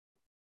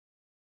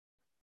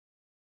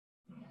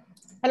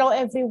Hello,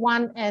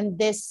 everyone, and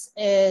this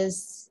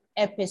is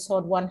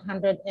episode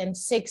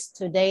 106.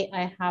 Today,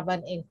 I have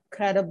an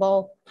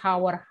incredible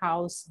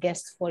powerhouse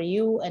guest for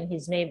you, and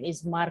his name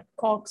is Mark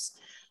Cox.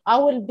 I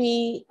will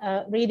be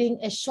reading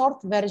a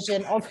short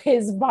version of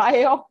his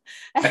bio,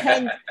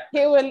 and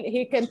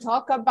he can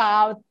talk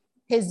about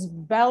his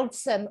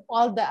belts and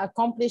all the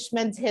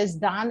accomplishments he's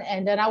done,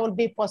 and then I will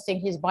be posting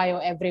his bio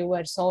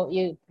everywhere. So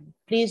you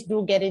please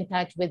do get in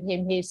touch with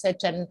him. He's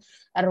such a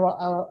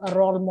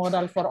role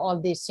model for all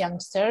these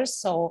youngsters.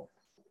 So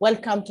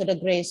welcome to the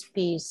Grace,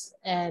 Peace,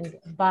 and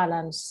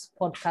Balance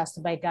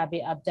podcast by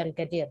Gabi Abdel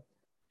Gadir.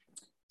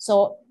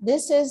 So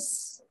this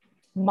is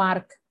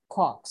Mark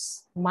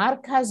Cox.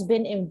 Mark has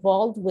been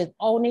involved with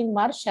owning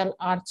martial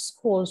arts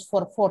schools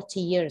for 40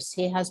 years.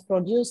 He has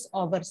produced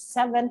over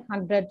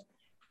 700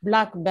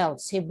 black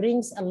belts. He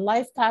brings a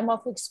lifetime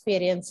of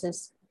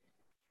experiences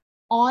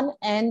on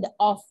and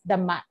off the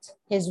mat.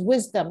 His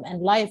wisdom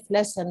and life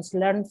lessons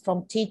learned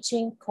from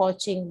teaching,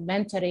 coaching,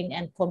 mentoring,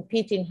 and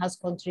competing has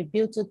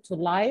contributed to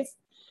life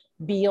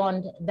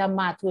beyond the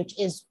mat, which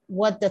is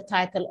what the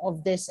title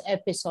of this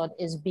episode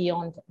is,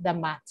 Beyond the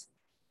Mat.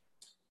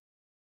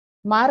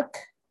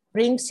 Mark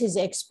brings his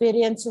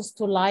experiences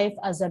to life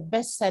as a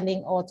best-selling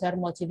author,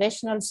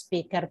 motivational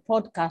speaker,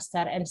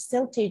 podcaster, and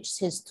still teaches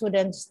his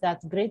students that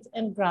grit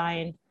and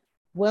grind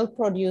will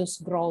produce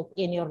growth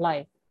in your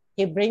life.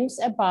 He brings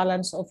a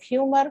balance of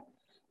humor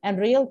and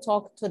real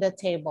talk to the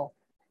table,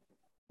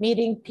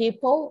 meeting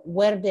people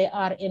where they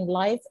are in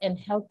life and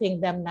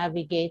helping them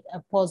navigate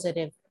a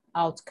positive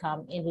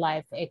outcome in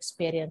life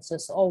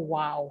experiences. Oh,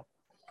 wow.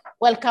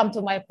 Welcome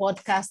to my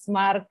podcast,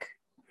 Mark.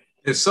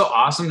 It's so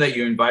awesome that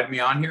you invited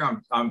me on here.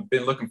 I've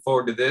been looking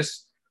forward to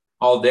this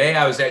all day.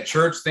 I was at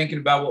church thinking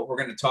about what we're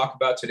going to talk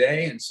about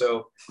today. And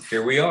so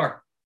here we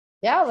are.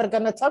 Yeah, we're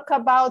going to talk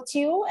about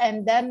you,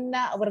 and then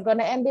we're going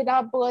to end it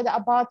up with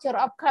about your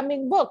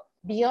upcoming book,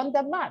 Beyond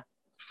the Mat.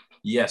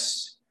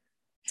 Yes.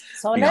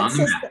 So I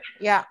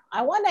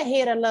want to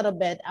hear a little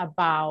bit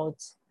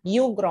about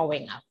you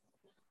growing up.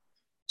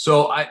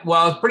 So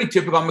it's pretty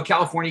typical. I'm a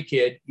California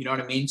kid, you know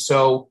what I mean?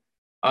 So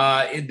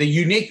the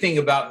unique thing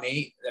about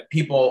me that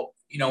people,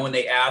 when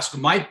they ask,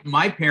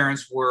 my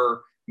parents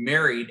were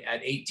married at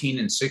 18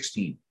 and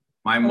 16.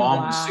 My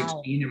mom was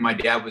 16 and my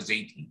dad was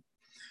 18.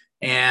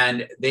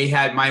 And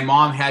my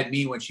mom had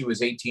me when she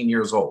was 18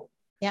 years old.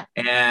 Yeah.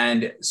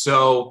 And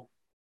so,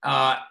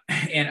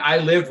 and I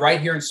lived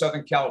right here in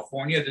Southern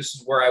California. This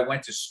is where I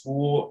went to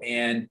school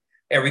and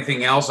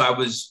everything else. I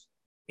was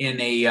in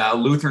a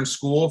Lutheran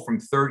school from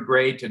 3rd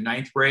grade to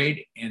 9th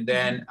grade. And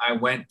then I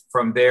went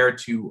from there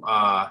to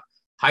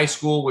high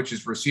school, which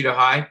is Reseda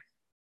High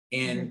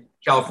in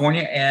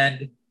California.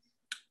 And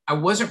I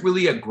wasn't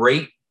really a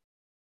great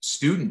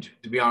student,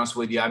 to be honest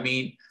with you. I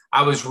mean,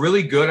 I was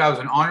really good. I was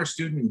an honor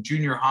student in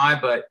junior high,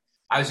 but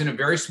I was in a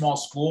very small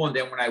school. And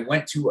then when I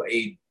went to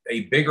a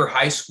bigger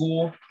high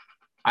school,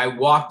 I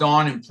walked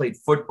on and played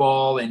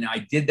football and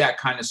I did that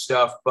kind of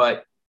stuff.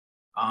 But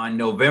on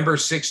November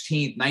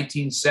 16th,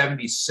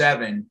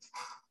 1977,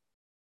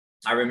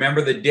 I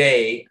remember the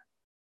day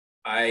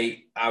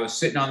I was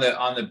sitting on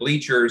the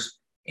bleachers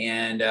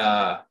and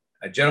a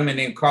gentleman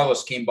named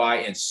Carlos came by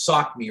and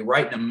socked me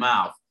right in the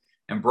mouth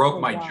and broke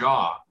my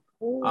jaw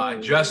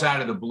just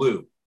out of the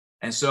blue.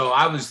 And so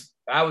I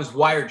was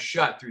wired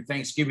shut through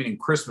Thanksgiving and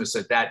Christmas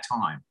at that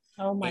time.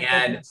 Oh my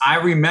goodness. I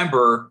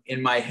remember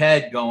in my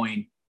head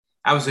going,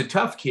 I was a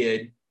tough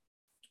kid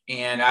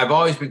and I've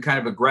always been kind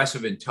of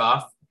aggressive and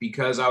tough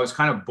because I was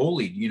kind of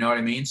bullied, you know what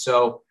I mean?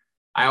 So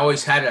I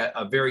always had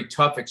a very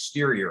tough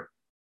exterior.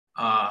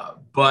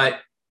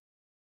 But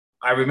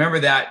I remember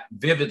that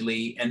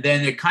vividly. And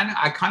then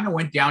I kind of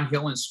went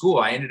downhill in school.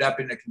 I ended up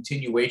in a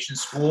continuation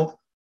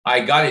school. I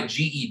got a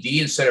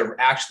GED instead of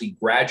actually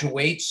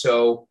graduate.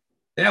 So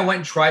then I went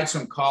and tried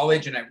some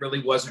college and it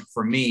really wasn't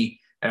for me.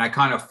 And I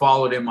kind of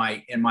followed in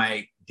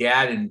my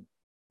dad and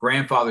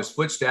grandfather's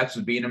footsteps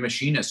of being a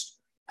machinist.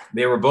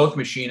 They were both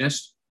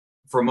machinists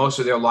for most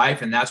of their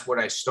life. And that's what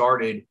I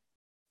started.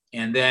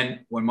 And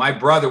then when my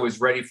brother was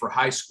ready for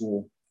high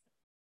school,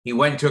 he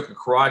went and took a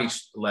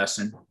karate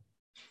lesson.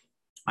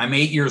 I'm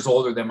 8 years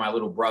older than my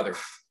little brother.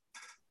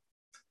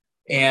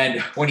 And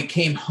when he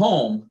came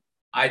home,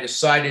 I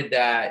decided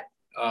that,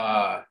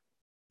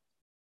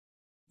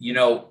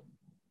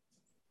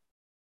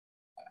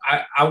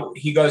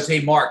 he goes,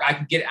 "Hey, Mark, I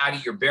can get out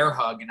of your bear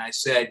hug." And I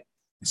said,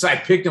 so I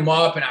picked him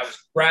up and I was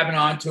grabbing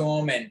onto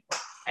him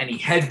and he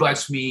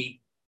headbutts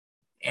me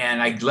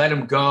and I let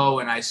him go.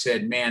 And I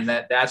said, man,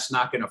 that's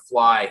not going to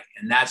fly.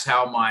 And that's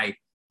how my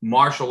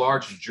martial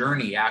arts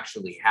journey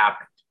actually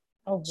happened.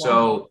 Oh, wow.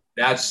 So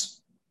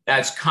that's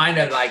kind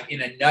of like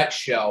in a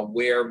nutshell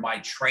where my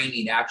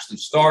training actually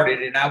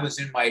started. And I was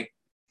in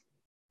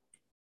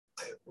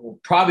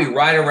probably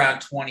right around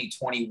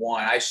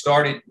 2021. I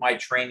started my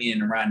training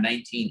in around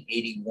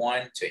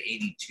 1981 to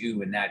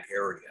 82 in that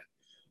area.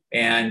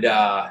 And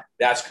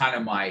that's kind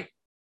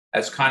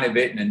of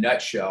it in a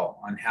nutshell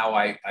on how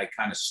I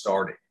kind of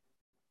started.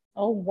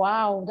 Oh,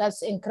 wow.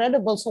 That's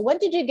incredible. So when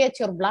did you get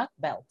your black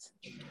belt?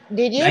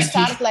 Did you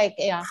start like,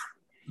 yeah?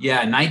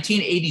 Yeah,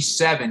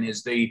 1987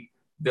 is the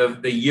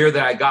year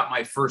that I got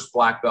my first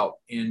black belt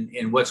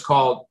in what's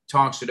called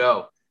Tong Soo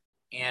Do.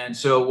 And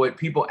so what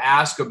people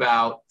ask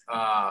about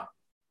Tong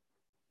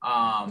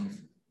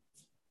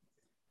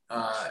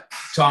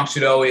Soo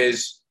Do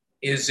is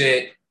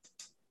it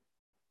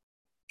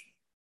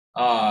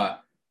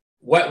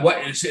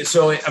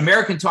so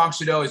American Tong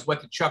Soo Do is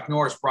what the Chuck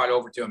Norris brought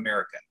over to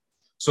America.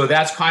 So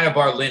that's kind of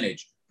our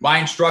lineage. My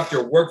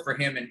instructor worked for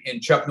him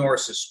in Chuck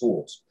Norris's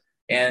schools,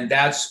 and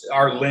that's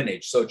our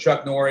lineage. So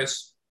Chuck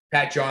Norris,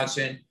 Pat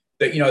Johnson,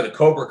 the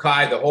Cobra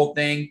Kai, the whole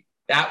thing.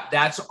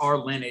 That's our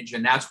lineage,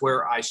 and that's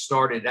where I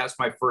started. That's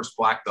my first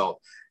black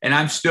belt, and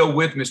I'm still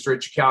with Mr.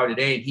 Ichikawa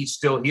today, and he's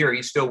still here.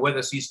 He's still with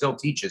us. He still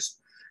teaches,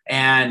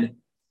 and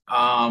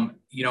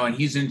and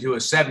he's into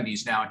his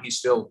 70s now, and he's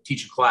still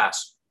teaching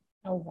class.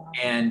 Oh wow!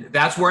 And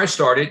that's where I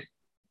started,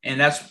 and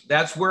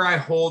that's where I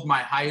hold my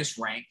highest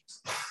rank.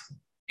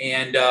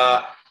 And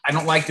I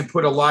don't like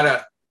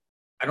to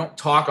I don't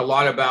talk a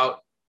lot about,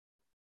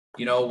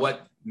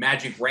 what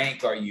magic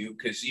rank are you?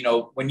 Because,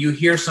 when you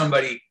hear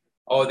somebody,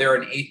 oh, they're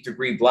an 8th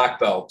degree black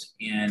belt.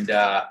 And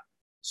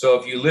so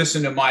if you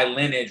listen to my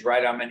lineage,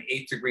 right, I'm an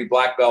 8th degree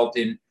black belt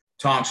in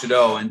Tong Soo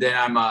Do. And then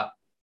I'm a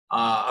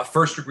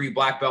 1st degree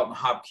black belt in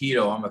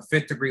Hapkido. I'm a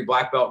 5th degree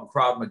black belt in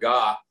Krav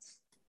Maga.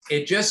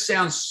 It just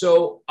sounds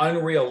so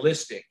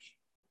unrealistic.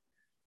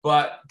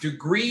 But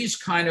degrees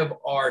kind of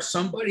are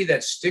somebody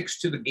that sticks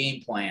to the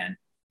game plan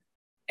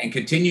and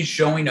continues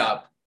showing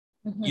up.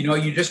 Mm-hmm.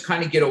 You just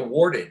kind of get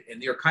awarded,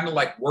 and they're kind of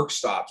like work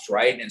stops,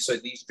 right? And so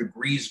these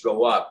degrees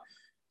go up.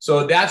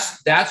 So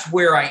that's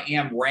where I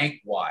am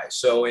rank wise.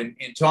 So in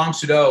Tong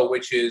Soo Do,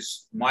 which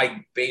is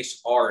my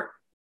base art,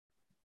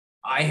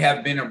 I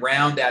have been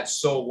around that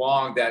so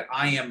long that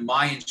I am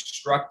my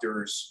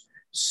instructor's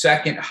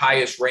second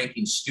highest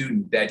ranking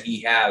student that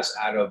he has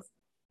out of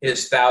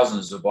his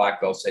thousands of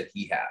black belts that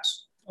he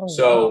has. Oh,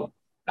 so wow.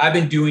 I've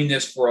been doing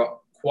this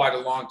for quite a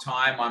long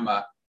time.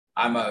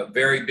 I'm a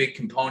very big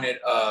component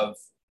of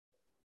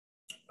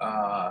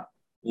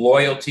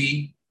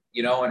loyalty,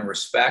 and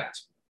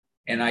respect.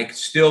 And I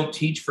still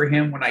teach for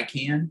him when I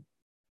can.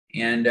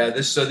 And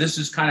this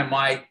is kind of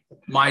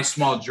my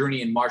small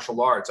journey in martial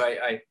arts.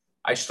 I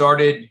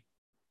started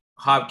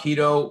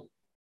Hapkido.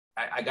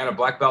 I got a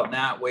black belt in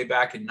that way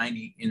back in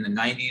the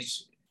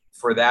 90s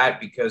for that,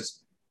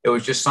 because it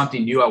was just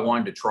something new I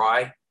wanted to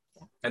try.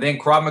 And then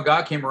Krav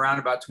Maga came around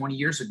about 20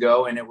 years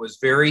ago, and it was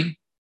very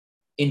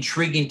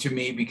intriguing to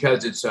me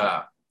because it's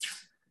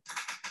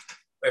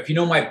if you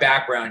know my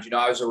background,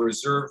 I was a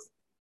reserve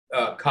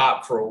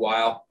cop for a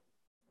while.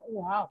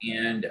 Wow.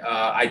 And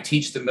I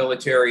teach the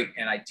military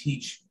and I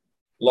teach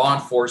law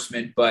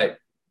enforcement, but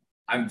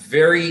I'm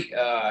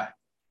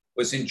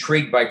was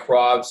intrigued by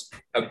Krav's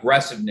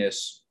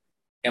aggressiveness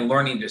and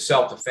learning to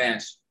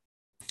self-defense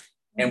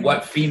and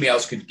what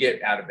females could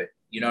get out of it.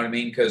 You know what I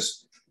mean?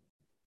 Because,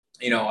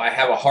 I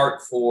have a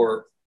heart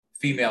for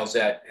females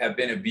that have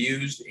been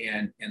abused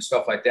and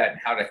stuff like that, and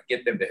how to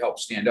get them to help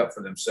stand up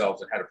for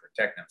themselves and how to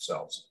protect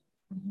themselves.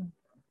 Mm-hmm.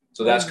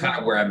 So that's kind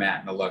of where I'm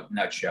at in a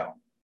nutshell.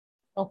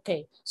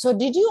 Okay. So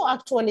did you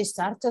actually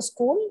start a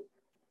school?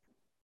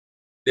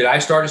 Did I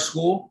start a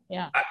school?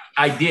 Yeah.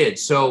 I did.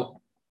 So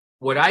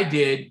what I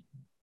did,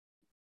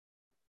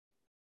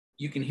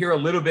 you can hear a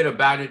little bit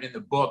about it in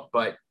the book,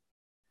 but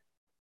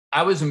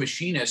I was a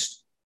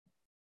machinist.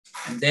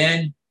 And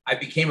then I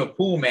became a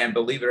pool man,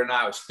 believe it or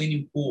not. I was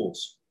cleaning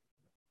pools.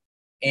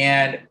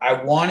 And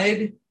I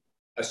wanted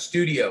a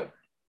studio.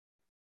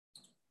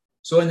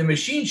 So in the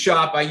machine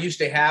shop, I used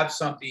to have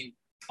something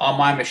on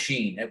my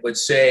machine. It would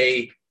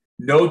say,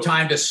 no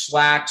time to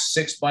slack,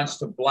 6 months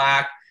to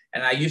black.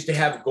 And I used to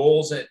have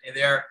goals in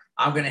there.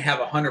 I'm going to have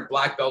 100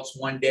 black belts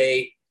one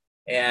day.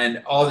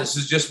 And all this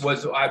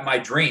was my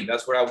dream.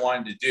 That's what I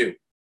wanted to do.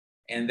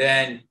 And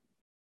then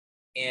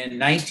in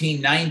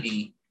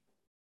 1990,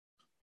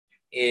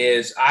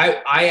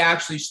 I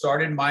actually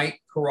started my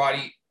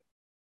karate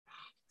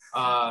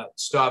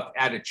stuff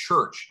at a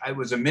church. I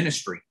was a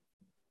ministry.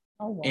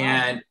 Oh, wow.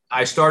 And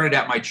I started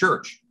at my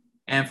church.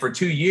 And for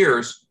 2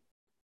 years,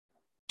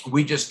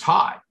 we just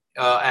taught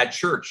at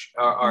church,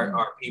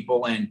 our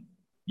people, and,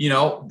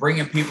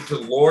 bringing people to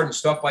the Lord and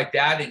stuff like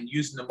that, and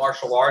using the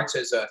martial arts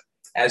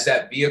as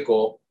that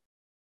vehicle.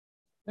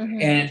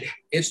 Mm-hmm. And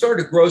it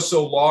started to grow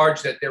so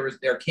large that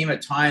there came a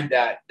time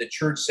that the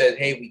church said,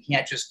 hey, we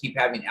can't just keep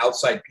having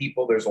outside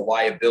people. There's a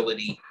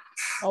liability.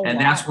 Oh, and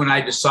wow. That's when I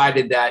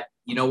decided that,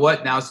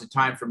 now's the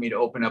time for me to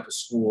open up a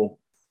school.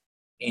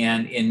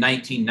 And in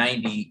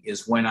 1990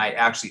 is when I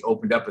actually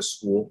opened up a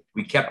school.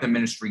 We kept the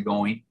ministry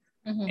going.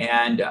 Mm-hmm.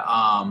 And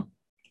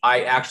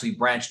I actually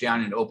branched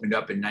down and opened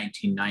up in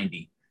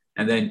 1990.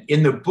 And then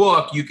in the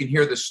book, you can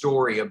hear the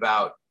story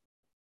about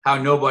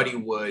how nobody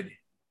would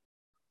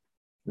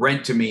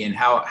rent to me and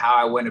how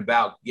I went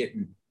about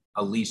getting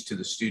a lease to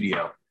the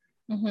studio.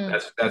 Mm-hmm.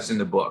 That's in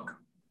the book.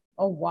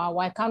 Oh, wow.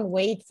 I can't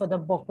wait for the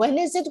book. When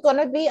is it going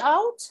to be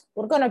out?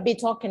 We're going to be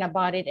talking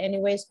about it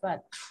anyways,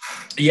 but.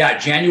 Yeah,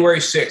 January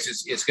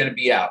 6th, it's going to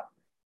be out.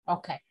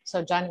 Okay.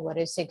 So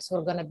January 6th,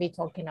 we're going to be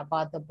talking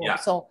about the book. Yeah.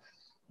 So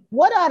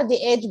What are the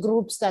age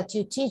groups that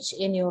you teach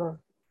in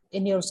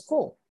your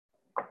school?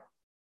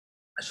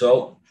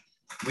 So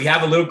we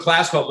have a little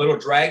class called Little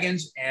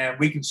Dragons, and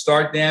we can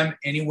start them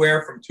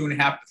anywhere from 2.5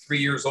 to 3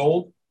 years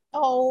old.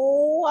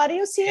 Oh, are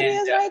you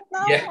serious right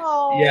now? Yeah,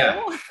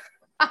 oh.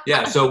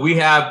 yeah. So we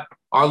have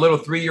our little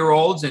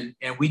 3-year-olds, and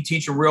we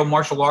teach them real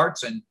martial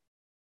arts and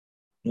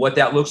what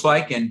that looks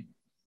like. And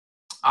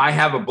I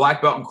have a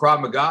black belt in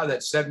Krav Maga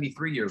that's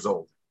 73 years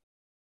old,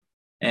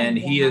 and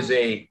wow. he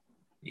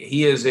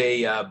is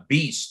a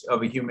beast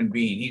of a human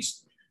being. He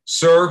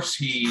surfs,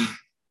 he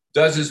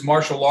does his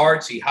martial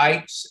arts, he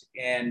hikes,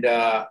 and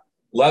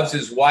loves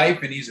his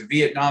wife, and he's a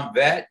Vietnam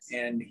vet,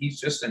 and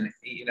he's just so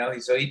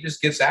he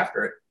just gets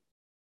after it.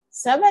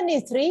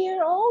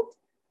 73-year-old?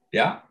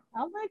 Yeah.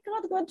 Oh my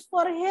God, good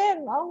for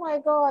him. Oh my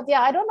God.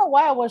 Yeah, I don't know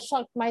why I was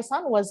shocked. My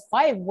son was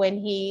 5 when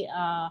he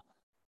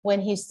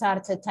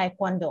started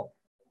Taekwondo.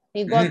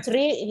 He got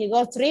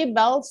three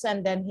belts,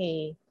 and then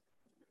he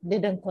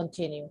didn't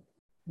continue.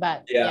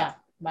 But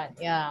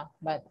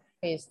but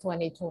he's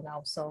 22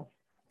 now, so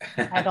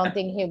I don't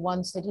think he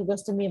wants it. He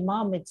goes to me,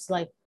 Mom, it's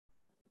like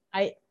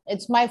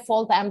it's my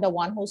fault. I'm the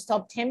one who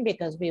stopped him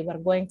because we were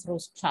going through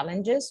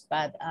challenges.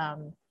 But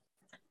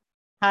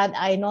had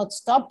I not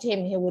stopped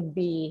him, he would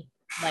be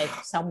like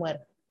somewhere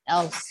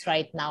else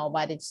right now.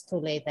 But it's too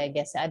late, I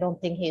guess. I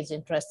don't think he's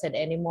interested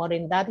anymore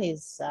in that.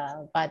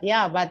 But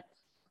yeah.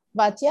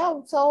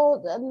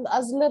 So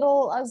as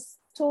little as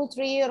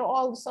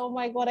 2-3-year-olds, oh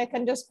my God, I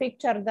can just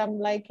picture them,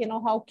 like,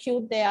 how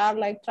cute they are,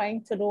 like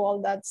trying to do all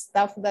that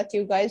stuff that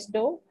you guys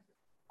do.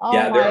 Oh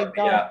my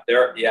God.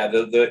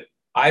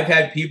 I've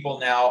had people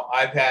now,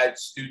 I've had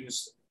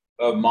students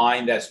of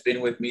mine that's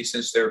been with me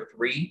since they're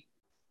 3.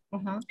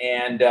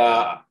 And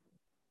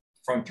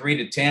from 3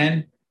 to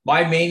 10,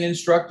 my main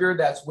instructor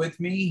that's with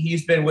me,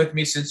 he's been with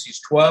me since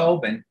he's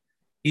 12, and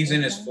he's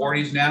in his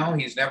 40s now.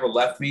 He's never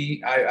left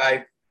me.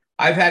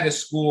 I've had a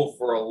school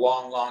for a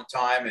long, long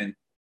time, and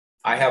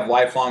I have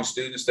lifelong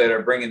students that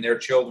are bringing their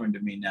children to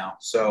me now.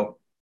 So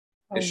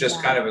it's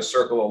just kind of a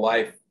circle of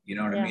life, you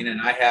know what I mean?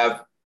 And I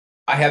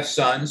have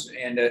sons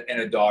and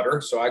a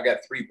daughter. So I got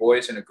 3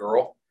 boys and a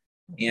girl.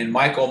 And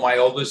Michael, my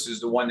oldest, is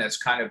the one that's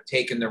kind of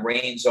taken the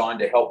reins on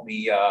to help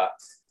me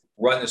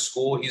run the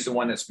school. He's the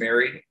one that's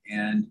married.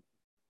 And,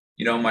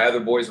 my other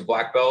boy's a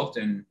black belt.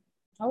 And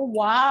oh,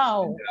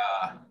 wow.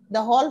 And,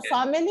 the whole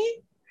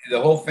family? The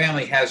whole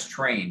family has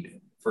trained.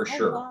 For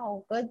sure.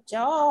 Wow, good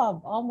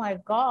job. Oh my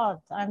God,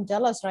 I'm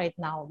jealous right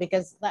now,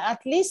 because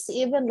at least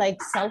even like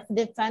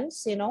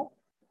self-defense,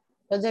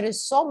 because there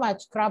is so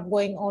much crap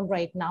going on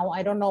right now.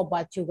 I don't know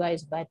about you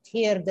guys, but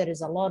here there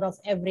is a lot of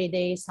every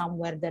day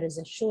somewhere there is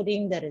a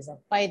shooting, there is a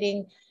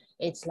fighting.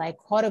 It's like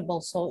horrible.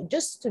 So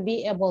just to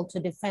be able to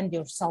defend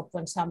yourself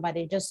when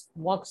somebody just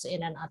walks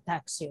in and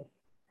attacks you.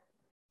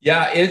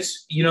 Yeah,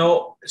 it's,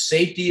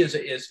 safety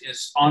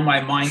is on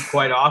my mind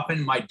quite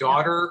often. My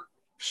daughter,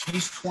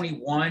 she's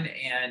 21,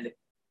 and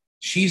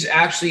she's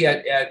actually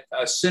at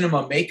a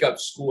cinema makeup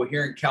school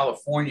here in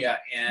California.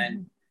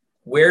 And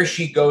where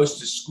she goes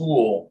to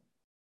school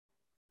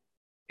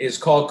is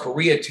called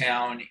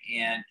Koreatown,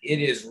 and it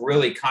is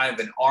really kind of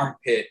an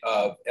armpit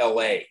of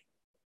LA.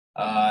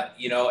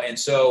 And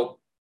so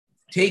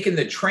taking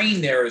the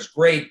train there is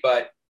great,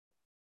 but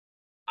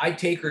I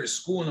take her to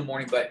school in the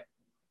morning, but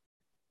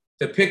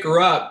to pick her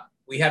up,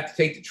 we have to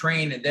take the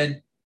train, and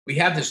then we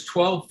have this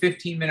 12,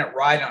 15-minute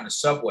ride on the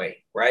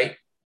subway, right?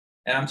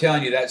 And I'm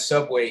telling you, that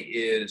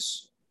subway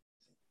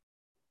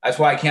that's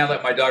why I can't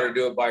let my daughter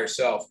do it by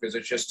herself, because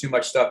it's just too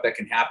much stuff that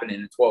can happen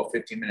in a 12,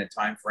 15-minute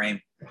time frame.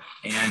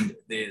 And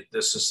the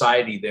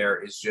society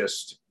there is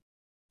just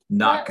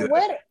not good.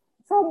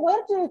 From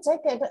where do you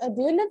take it?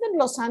 Do you live in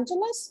Los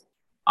Angeles?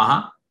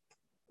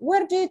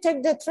 Where do you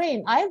take the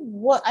train? I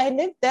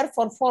lived there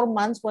for 4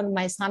 months when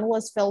my son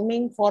was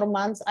filming. 4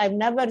 months. I've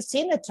never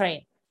seen a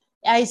train.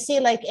 I see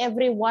like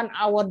every 1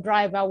 hour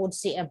drive, I would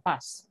see a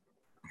bus.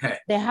 Okay.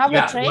 They have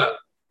a train? Well,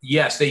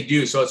 yes, they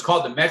do. So it's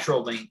called the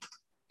MetroLink.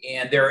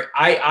 And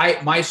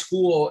my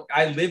school,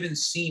 I live in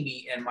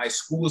Simi, and my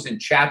school is in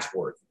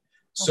Chatsworth.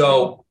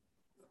 So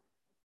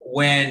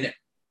and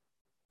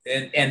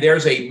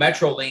there's a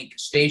MetroLink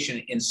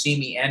station in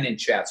Simi and in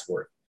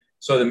Chatsworth.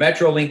 So the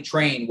MetroLink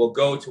train will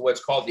go to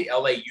what's called the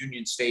LA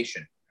Union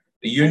Station.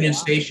 The Union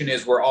Station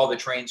is where all the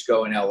trains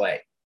go in LA.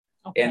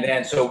 Okay. And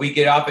then so we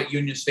get off at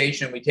Union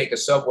Station, we take a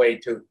subway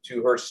to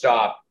her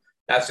stop.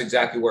 That's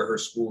exactly where her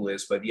school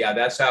is. But yeah,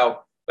 that's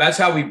how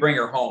we bring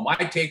her home. I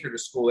take her to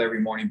school every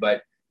morning,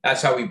 but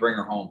that's how we bring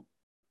her home.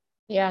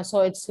 Yeah,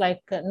 so it's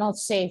like not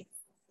safe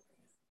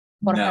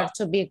for her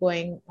to be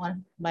going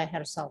on by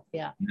herself.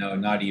 Yeah. No,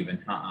 not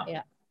even.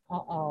 Yeah.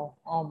 Oh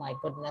my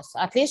goodness.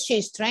 At least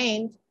she's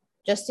trained,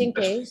 just in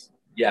case.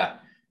 Yeah.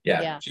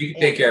 She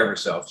can take care of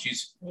herself.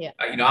 She's,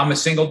 I'm a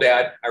single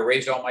dad. I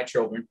raised all my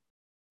children.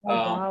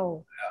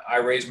 Wow. I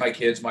raised my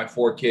kids, my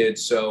 4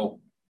 kids. So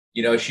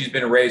you know, she's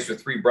been raised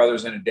with 3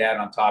 brothers and a dad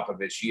on top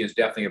of it. She is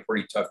definitely a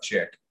pretty tough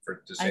chick,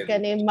 to say. I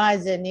can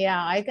imagine.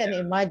 Yeah, I can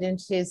imagine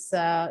she's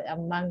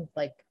among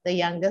like the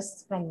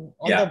youngest from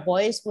all the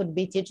boys would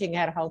be teaching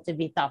her how to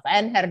be tough,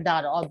 and her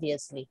dad,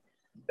 obviously.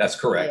 That's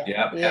correct.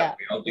 Yeah. We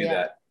all do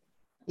that.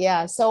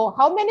 Yeah. So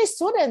how many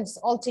students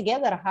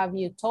altogether have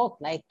you taught?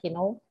 Like, you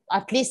know,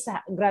 at least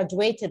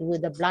graduated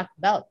with a black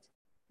belt?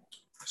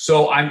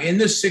 So I'm in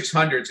the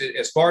 600s.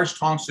 As far as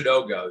Tong Soo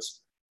Do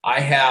goes, I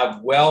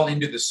have well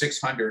into the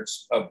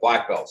 600s of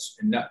black belts,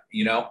 and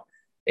you know,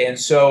 and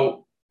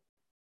so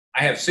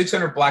I have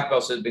 600 black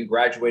belts that have been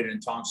graduated in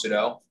Tong Soo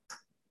Do.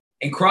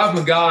 In Krav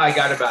Maga, I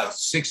got about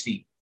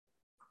 60.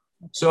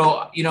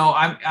 So, you know,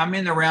 I'm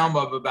in the realm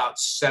of about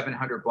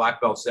 700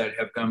 black belts that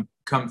have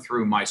come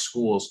through my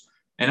schools.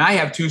 And I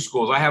have 2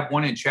 schools. I have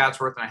one in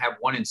Chatsworth and I have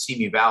one in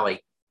Simi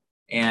Valley.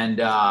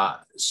 And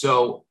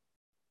so,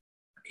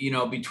 you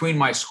know, between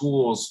my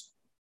schools,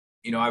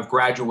 you know, I've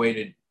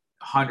graduated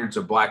hundreds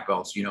of black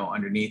belts, you know,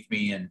 underneath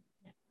me,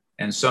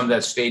 and some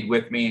that stayed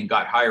with me and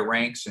got higher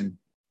ranks and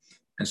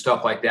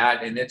stuff like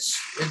that. And it's,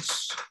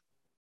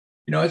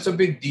 you know, it's a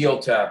big deal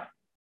to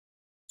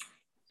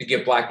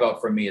get black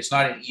belt from me. It's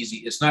not an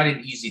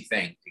easy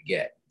thing to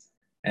get.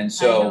 And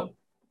so,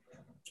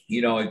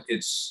 you know,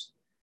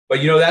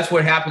 but you know, that's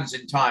what happens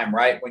in time,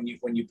 right? When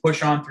you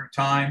push on through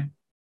time,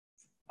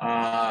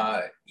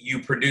 you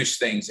produce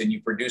things and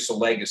you produce a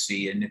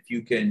legacy. And if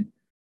you can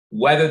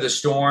weather the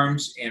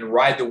storms and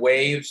ride the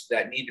waves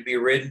that need to be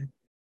ridden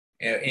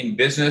in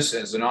business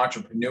as an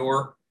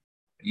entrepreneur,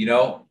 you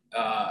know,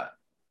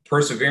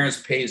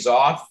 perseverance pays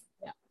off.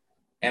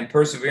 And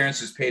perseverance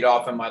has paid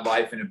off in my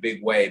life in a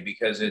big way,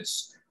 because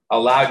it's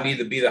allowed me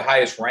to be the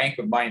highest rank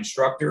of my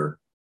instructor.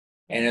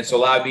 And it's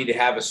allowed me to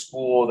have a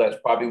school that's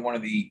probably one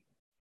of the,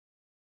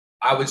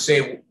 I would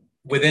say,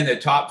 within the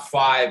top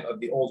 5 of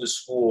the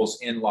oldest schools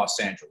in Los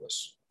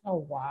Angeles.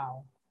 Oh,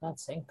 wow.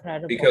 That's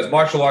incredible. Because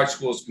martial arts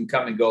schools can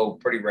come and go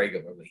pretty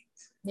regularly.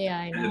 Yeah,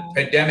 I know. And the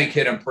pandemic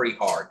hit them pretty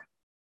hard.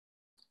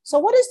 So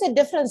what is the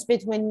difference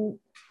between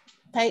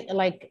let's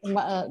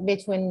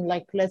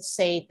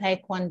say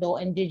Taekwondo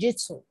and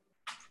Jiu-Jitsu?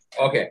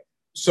 Okay,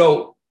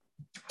 so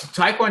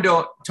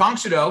Taekwondo, Tong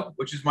Soo Do,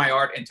 which is my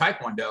art, and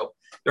Taekwondo,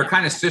 they're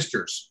kind of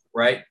sisters,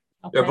 right?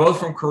 Okay. They're both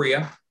from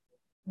Korea.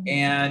 Mm-hmm.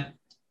 And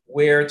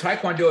where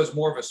Taekwondo is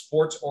more of a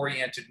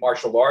sports-oriented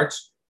martial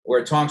arts,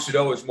 where Tong Soo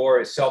Do is more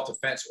a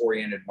self-defense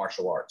oriented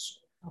martial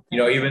arts. Okay. You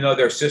know, even though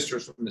they're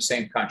sisters from the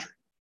same country,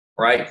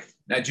 right?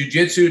 Now,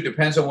 jiu-jitsu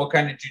depends on what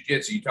kind of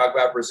jiu-jitsu. You talk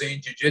about Brazilian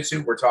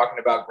jiu-jitsu, we're talking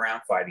about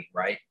ground fighting,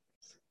 right?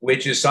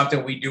 Which is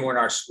something we do in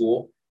our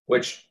school,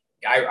 which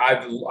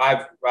I've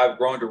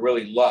grown to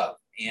really love.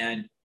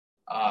 And,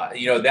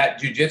 you know, that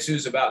jiu-jitsu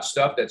is about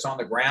stuff that's on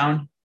the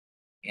ground.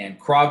 And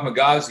Krav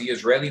Maga is the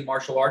Israeli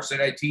martial arts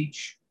that I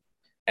teach.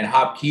 And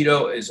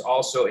Hapkido is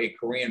also a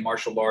Korean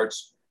martial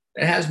arts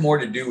that has more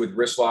to do with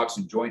wrist locks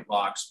and joint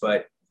locks.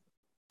 But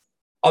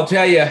I'll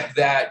tell you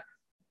that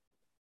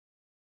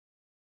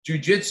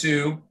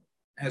jiu-jitsu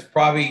has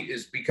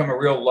become a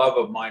real love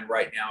of mine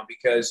right now,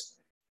 because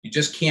you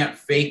just can't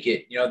fake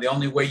it. You know, the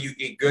only way you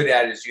get good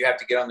at it is you have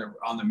to get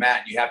on the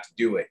mat. You have to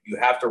do it. You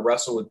have to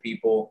wrestle with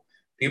people.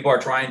 People are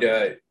trying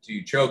to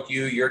choke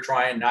you. You're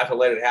trying not to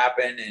let it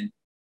happen. And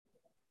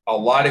a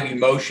lot of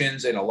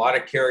emotions and a lot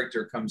of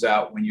character comes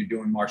out when you're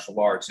doing martial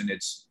arts, and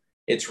it's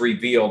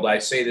revealed. I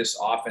say this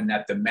often,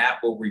 that the mat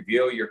will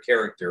reveal your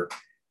character.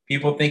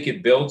 People think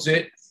it builds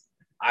it.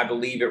 I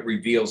believe it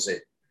reveals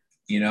it.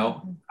 You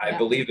know, I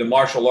believe the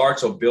martial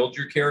arts will build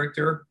your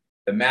character.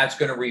 The mat's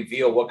going to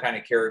reveal what kind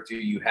of character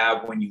you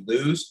have when you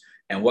lose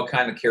and what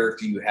kind of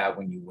character you have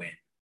when you win.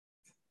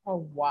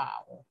 Oh,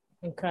 wow.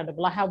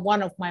 Incredible. I have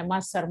one of my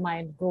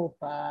mastermind group.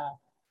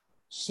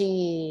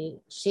 She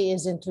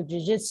is into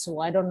jiu-jitsu.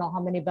 I don't know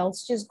how many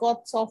belts she's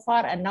got so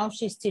far. And now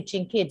she's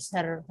teaching kids.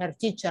 Her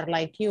teacher,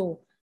 like you,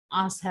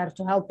 asked her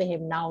to help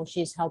him. Now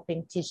she's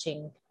helping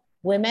teaching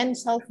women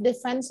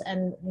self-defense,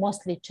 and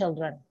mostly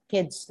children,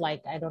 kids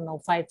like, I don't know,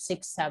 5,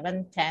 6,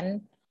 7,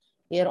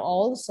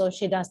 10-year-old. So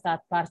she does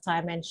that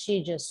part-time, and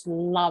she just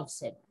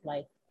loves it.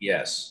 Like,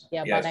 yes.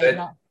 Yeah, yes, but I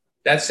know.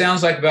 That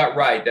sounds like about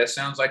right.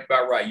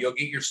 You'll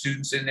get your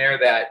students in there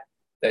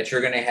that you're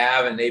going to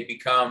have, and they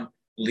become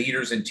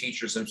leaders and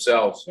teachers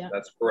themselves. Yeah.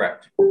 That's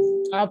correct.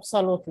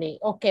 Absolutely.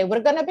 Okay, we're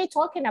going to be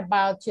talking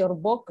about your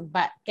book,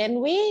 but can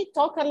we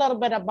talk a little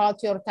bit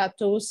about your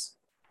tattoos?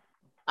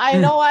 I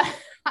know.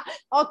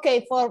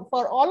 Okay,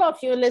 for all of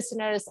you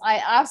listeners, I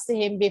asked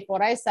him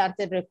before I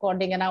started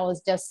recording, and I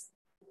was just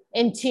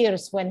in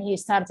tears when he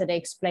started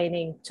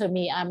explaining to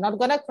me. I'm not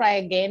going to cry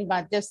again,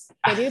 but just,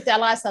 can you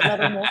tell us a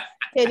little more?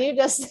 Can you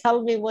just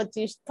tell me what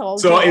you told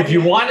me? So if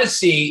you want to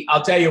see,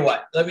 I'll tell you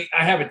what,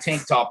 I have a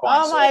tank top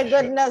on. Oh my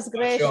goodness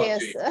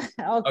gracious.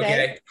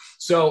 Okay.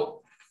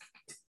 So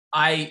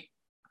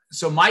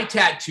my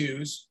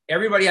tattoos,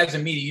 everybody has a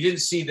meaning. You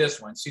didn't see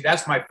this one. See,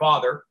 that's my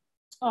father.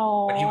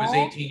 Oh. When he was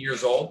 18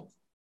 years old.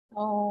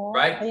 Oh.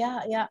 Right?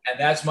 Yeah. And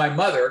that's my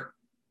mother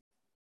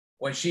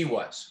when she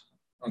was.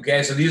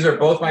 Okay. So these are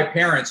both my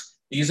parents.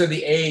 These are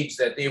the age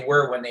that they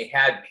were when they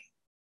had me.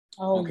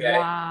 Oh, Okay.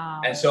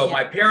 wow. And so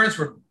my parents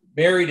were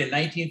married in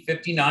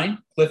 1959,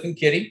 Cliff and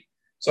Kitty.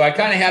 So I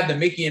kind of have the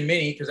Mickey and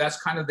Minnie because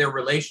that's kind of their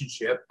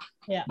relationship.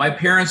 Yeah. My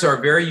parents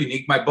are very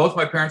unique. Both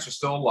my parents are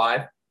still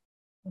alive.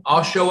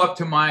 I'll show up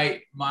to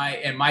my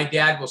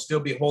dad will still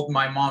be holding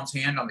my mom's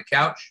hand on the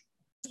couch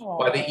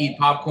while they eat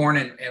popcorn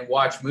and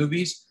watch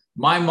movies.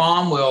 My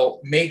mom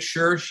will make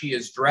sure she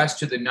is dressed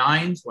to the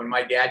nines when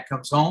my dad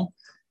comes home.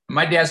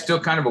 My dad's still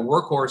kind of a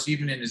workhorse,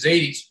 even in his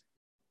 80s.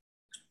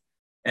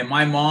 And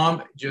my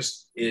mom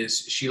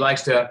she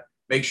likes to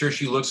make sure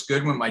she looks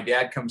good when my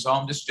dad comes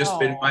home. This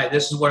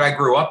is what I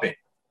grew up in.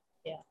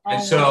 Yeah.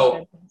 And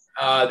so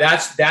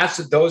this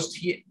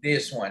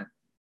one.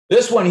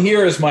 This one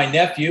here is my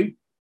nephew.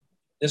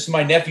 This is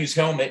my nephew's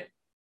helmet.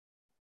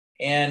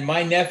 And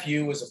my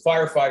nephew was a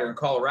firefighter in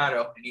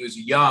Colorado, and he was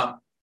young,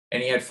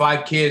 and he had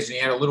 5 kids, and he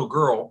had a little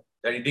girl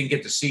that he didn't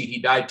get to see. He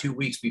died 2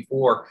 weeks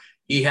before.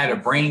 He had a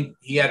brain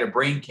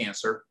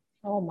cancer.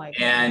 Oh my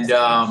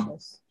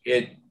goodness.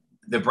 And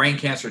the brain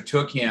cancer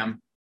took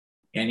him,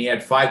 and he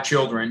had 5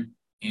 children,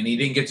 and he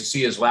didn't get to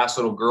see his last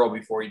little girl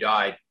before he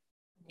died.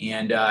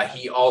 And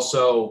he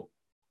also,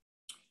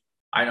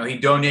 he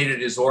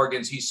donated his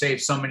organs. He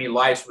saved so many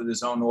lives with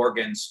his own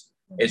organs.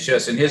 It's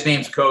just, and his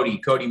name's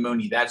Cody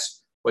Mooney.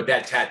 That's what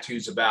that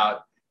tattoo's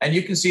about. And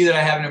you can see that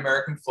I have an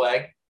American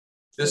flag.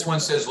 This one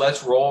says,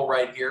 "Let's roll"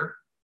 right here.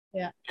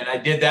 Yeah. And I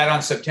did that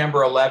on September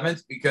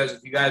 11th, because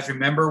if you guys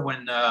remember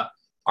when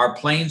our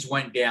planes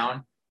went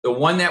down, the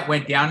one that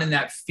went down in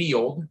that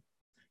field,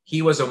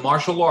 he was a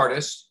martial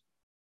artist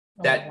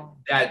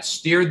that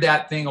steered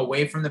that thing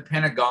away from the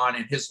Pentagon.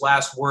 And his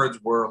last words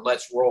were,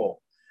 "Let's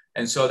roll."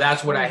 And so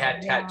that's what I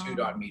had tattooed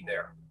on me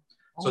there.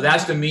 So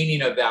that's the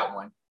meaning of that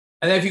one.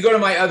 And then if you go to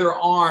my other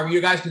arm,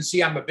 you guys can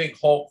see I'm a big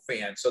Hulk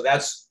fan. So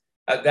that's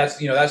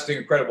the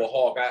Incredible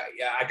Hulk.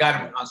 I got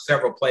him on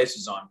several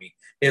places on me.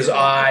 His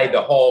eye,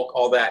 the Hulk,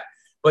 all that.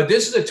 But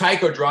this is a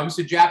taiko drum. It's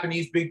a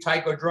Japanese big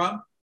taiko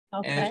drum.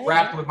 Okay. And it's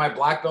wrapped with my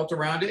black belt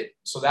around it.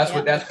 So that's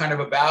what that's kind of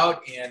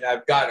about. And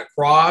I've got a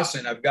cross,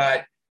 and I've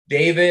got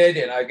David,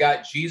 and I've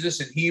got Jesus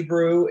in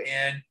Hebrew,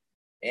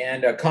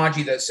 and a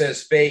kanji that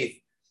says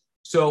faith.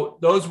 So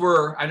those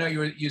were, I know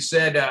you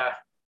said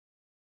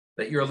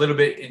that you're a little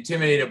bit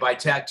intimidated by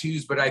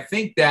tattoos, but I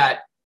think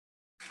that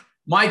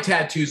my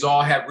tattoos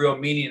all have real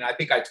meaning. And I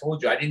think I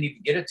told you I didn't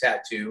even get a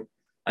tattoo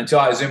until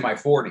I was in my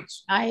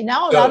 40s. I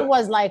know, so, that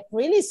was like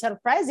really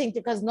surprising,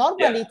 because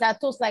normally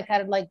tattoos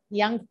are like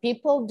young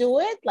people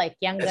do it, like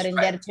younger in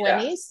their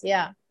 20s.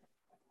 Yeah.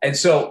 And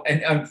so,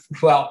 and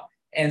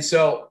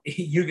so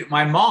you get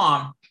my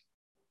mom,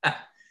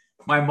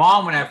 when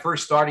I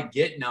first started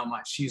getting them,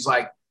 she's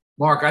like,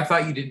 "Mark, I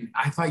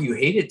thought you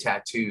hated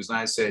tattoos." And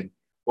I said,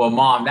 "Well,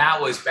 Mom,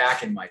 that was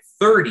back in my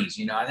 30s,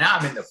 and now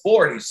I'm in the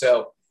 40s.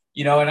 So,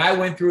 and I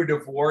went through a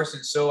divorce.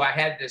 And so I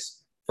had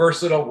this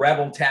first little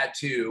rebel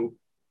tattoo,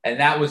 and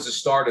that was the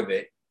start of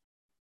it.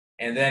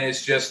 And then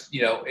it's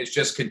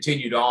just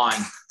continued on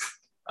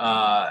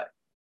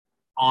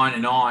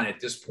and on at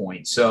this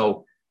point.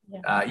 So,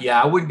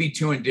 I wouldn't be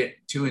too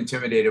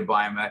intimidated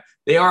by them.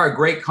 They are a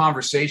great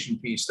conversation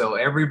piece, though.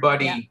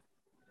 Everybody,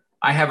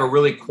 I have a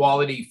really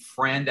quality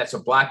friend that's a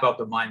black belt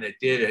of mine that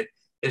did it.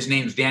 His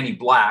name's Danny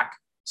Black.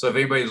 So if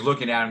anybody's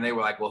looking at him, they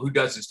were like, "Well, who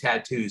does his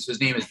tattoos?"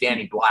 His name is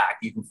Danny Black.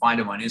 You can find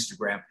him on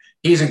Instagram.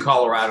 He's in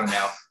Colorado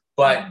now,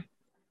 but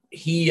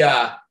he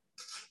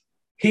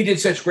did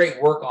such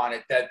great work on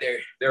it that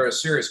they're a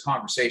serious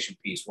conversation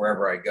piece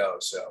wherever I go.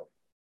 So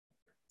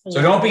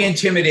don't be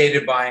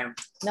intimidated by him.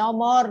 No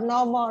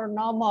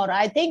more.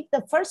 I think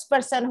the first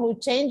person who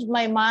changed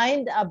my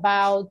mind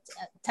about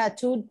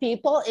tattooed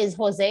people is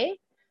Jose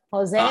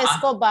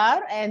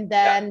Escobar, and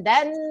then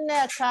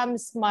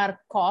comes Mark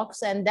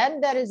Cox, and then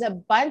there is a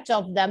bunch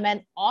of them,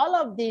 and all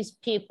of these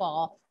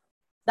people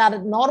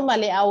that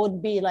normally I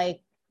would be like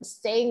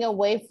staying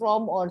away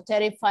from or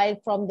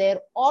terrified from,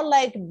 they're all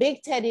like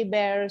big teddy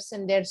bears,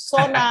 and they're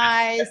so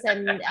nice,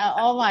 and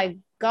oh my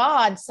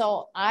God.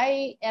 So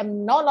I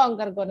am no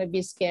longer going to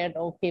be scared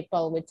of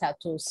people with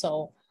tattoos.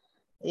 So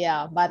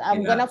but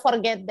I'm going to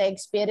forget the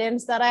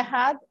experience that I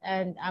had,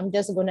 and I'm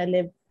just going to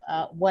live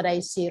what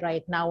I see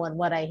right now and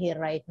what I hear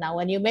right now.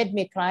 And you made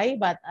me cry,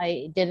 but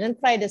I didn't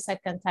cry the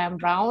second time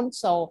round.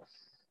 So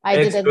I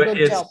did a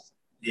good job.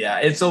 Yeah,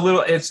 it's a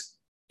little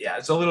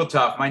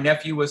tough. My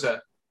nephew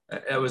it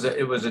was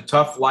a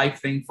tough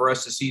life thing for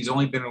us to see. He's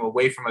only been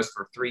away from us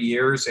for 3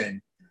 years,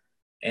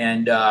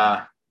 and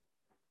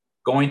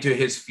going to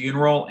his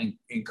funeral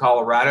in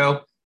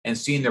Colorado and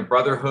seeing the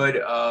brotherhood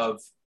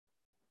of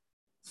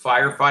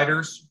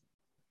firefighters.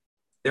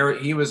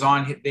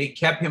 They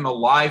kept him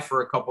alive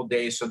for a couple of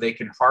days so they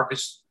can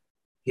harvest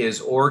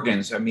his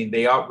organs. I mean,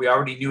 we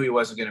already knew he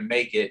wasn't going to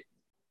make it,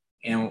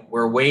 and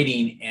we're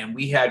waiting, and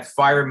we had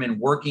firemen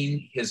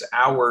working his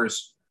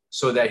hours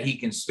so that he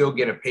can still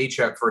get a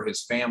paycheck for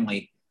his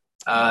family.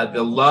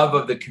 The love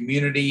of the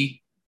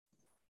community.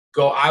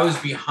 I was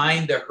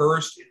behind the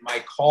hearse in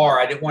my car.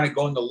 I didn't want to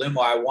go in the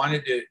limo. I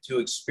wanted to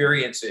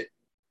experience it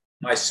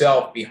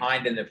myself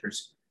behind in the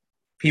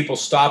people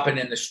stopping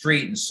in the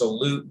street and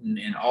saluting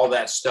and all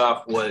that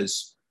stuff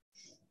was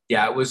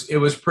Yeah, it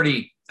was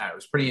pretty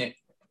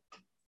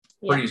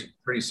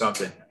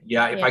something.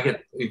 Yeah, if I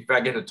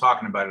get to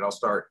talking about it, I'll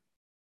start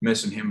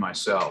missing him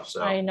myself.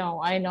 So I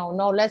know.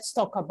 No, let's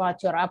talk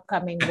about your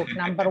upcoming book.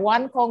 Number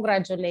one,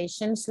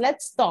 congratulations.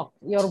 Let's talk.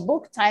 Your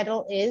book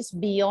title is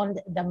Beyond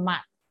the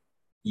Mat.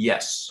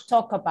 Yes.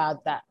 Talk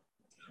about that.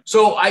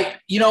 So I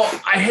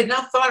had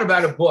not thought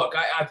about a book.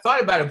 I've thought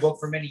about a book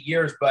for many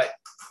years, but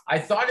I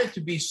thought it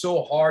to be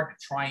so hard to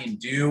try and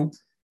do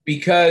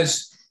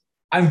because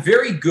I'm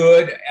very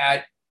good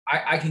at,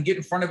 I can get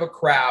in front of a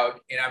crowd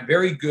and I'm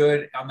very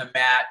good on the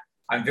mat.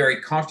 I'm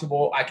very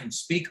comfortable. I can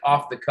speak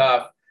off the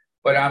cuff,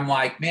 but I'm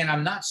like, man,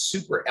 I'm not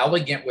super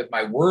elegant with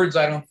my words.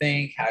 I don't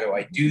think, how do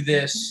I do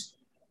this?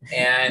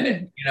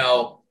 And,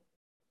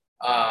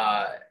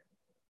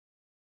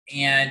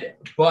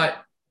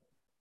 but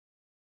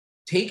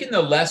taking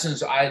the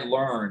lessons I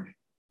learned,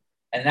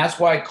 and that's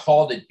why I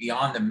called it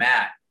Beyond the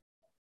Mat,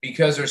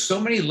 because there's so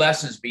many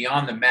lessons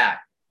beyond the mat,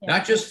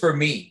 not just for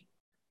me,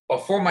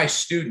 but for my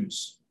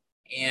students,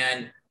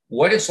 and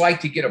what it's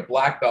like to get a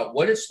black belt,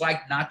 what it's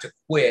like not to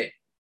quit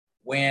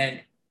when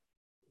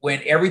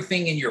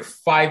everything in your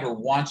fiber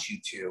wants you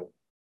to,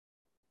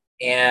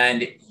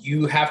 and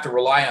you have to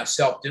rely on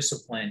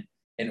self-discipline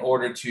in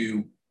order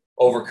to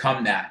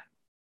overcome that.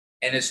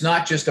 And it's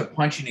not just a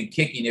punching and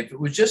kicking. If it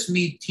was just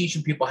me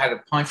teaching people how to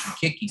punch and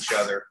kick each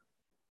other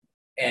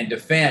and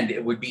defend,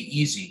 it would be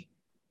easy.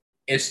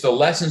 It's the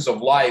lessons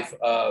of life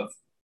of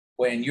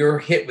when you're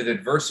hit with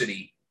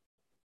adversity,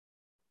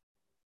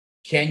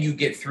 can you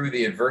get through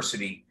the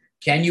adversity?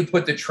 Can you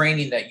put the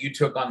training that you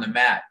took on the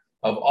mat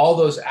of all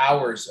those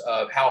hours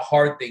of how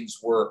hard things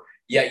were,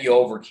 yet you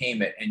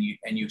overcame it and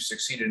you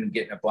succeeded in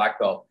getting a black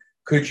belt?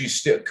 Could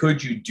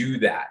you do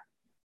that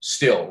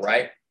still,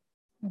 right?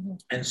 Mm-hmm.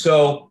 And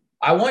so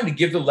I wanted to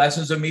give the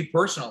lessons of me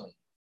personally.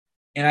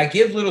 And I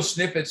give little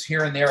snippets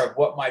here and there of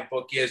what my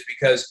book is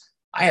because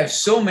I have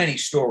so many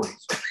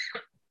stories.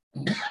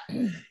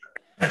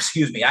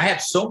 Excuse me. I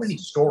have so many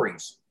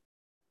stories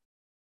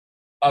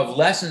of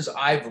lessons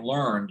I've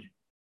learned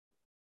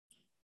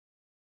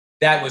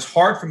that was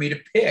hard for me to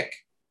pick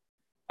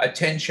a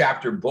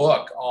 10-chapter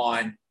book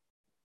on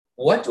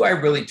what do I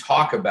really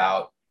talk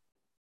about,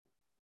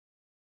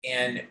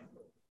 and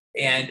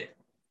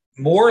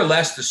more or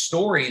less the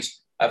stories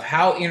of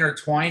how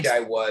intertwined I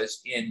was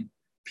in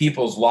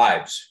people's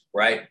lives,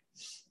 right?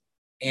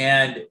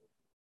 And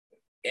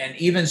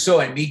even so,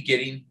 and me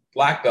getting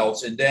black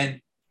belts and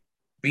then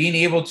being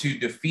able to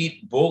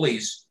defeat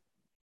bullies,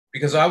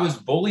 because I was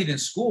bullied in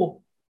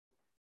school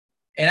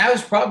and I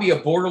was probably a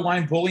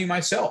borderline bully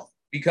myself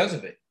because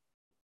of it.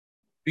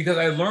 Because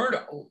I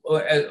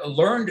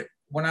learned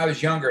when I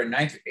was younger, in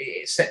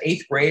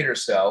eighth grade or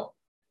so,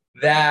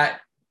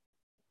 that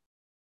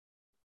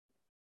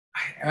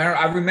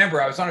I remember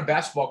I was on a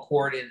basketball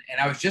court and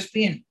I was just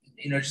being,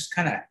 just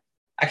kind of,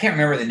 I can't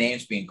remember the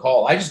names being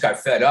called. I just got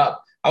fed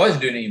up. I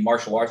wasn't doing any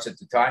martial arts at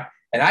the time.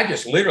 And I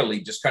just literally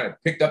just kind of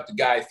picked up the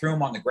guy, threw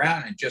him on the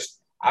ground, and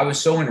I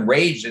was so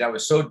enraged and I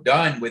was so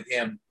done with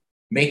him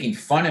making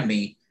fun of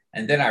me.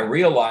 And then I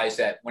realized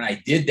that when I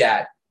did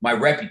that, my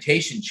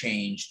reputation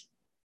changed,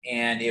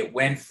 and it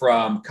went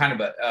from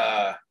kind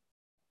of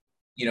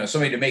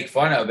somebody to make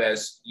fun of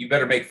as you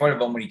better make fun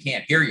of him when he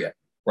can't hear you,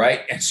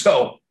 right? And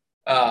so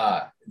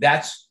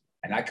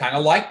and I kind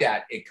of like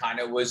that. It kind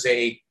of was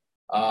a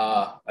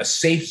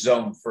safe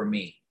zone for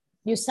me.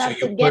 You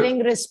started getting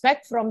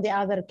respect from the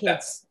other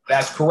kids.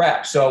 That's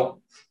correct.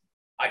 So,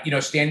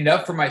 standing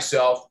up for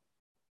myself,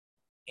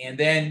 and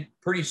then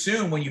pretty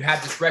soon when you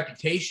have this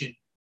reputation,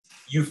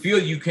 you feel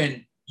you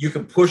can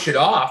push it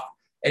off.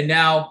 And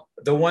now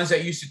the ones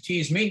that used to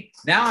tease me,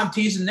 now I'm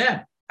teasing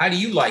them. How do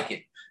you like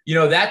it?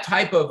 That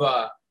type of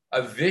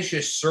a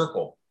vicious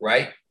circle,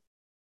 right?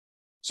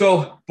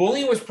 So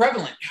bullying was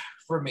prevalent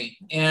for me.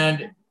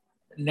 And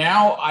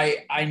now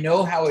I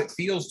know how it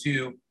feels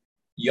to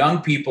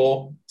young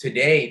people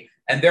today,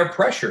 and they're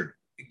pressured.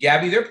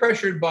 Gabby, they're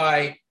pressured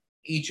by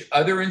each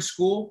other in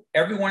school.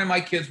 Every one of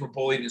my kids were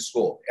bullied in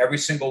school, every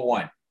single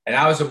one. And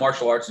I was a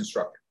martial arts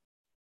instructor.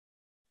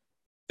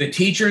 The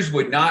teachers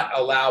would not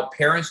allow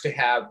parents to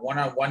have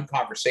one-on-one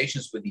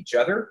conversations with each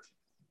other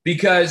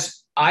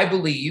because I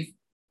believe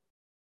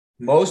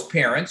most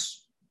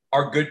parents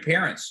are good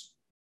parents.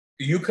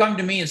 You come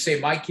to me and say,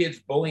 my kid's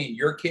bullying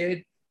your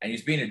kid and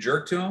he's being a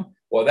jerk to him.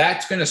 Well,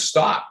 that's going to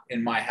stop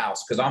in my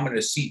house because I'm going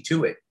to see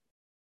to it.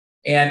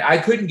 And I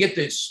couldn't get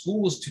the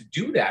schools to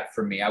do that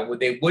for me.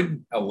 They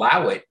wouldn't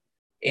allow it.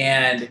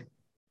 And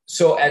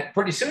so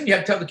pretty soon you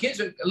have to tell the kids,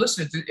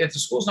 listen, if the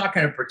school's not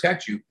going to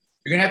protect you,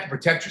 you're going to have to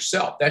protect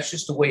yourself. That's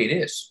just the way it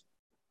is.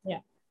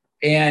 Yeah.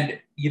 And,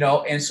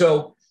 and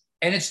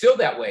it's still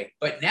that way.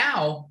 But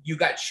now you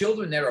got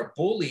children that are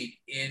bullied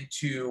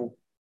into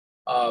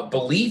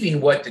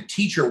believing what the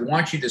teacher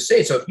wants you to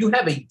say. So if you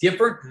have a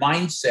different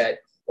mindset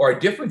or a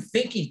different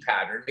thinking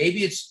pattern,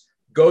 maybe it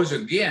goes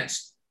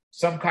against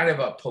some kind of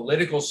a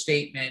political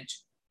statement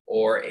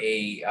or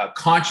a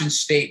conscience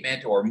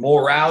statement or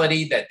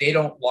morality that they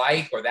don't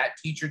like or that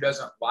teacher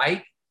doesn't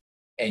like,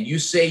 and you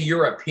say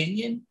your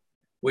opinion,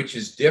 which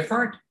is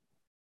different,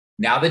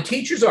 Now the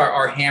teachers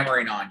are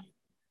hammering on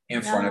you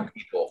in front of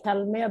people.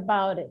 Tell me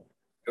about it.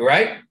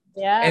 Right?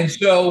 Yeah. And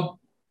so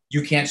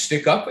you can't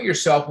stick up for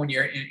yourself when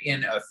you're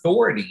in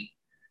authority.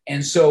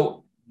 And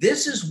so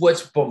this is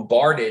what's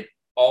bombarded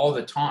all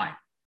the time.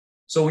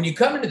 So when you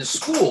come into the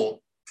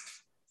school,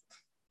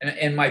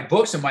 and my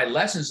books and my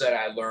lessons that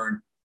I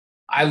learned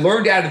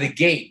out of the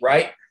gate,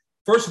 right?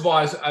 First of all,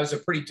 I was a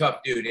pretty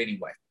tough dude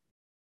anyway.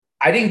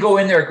 I didn't go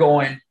in there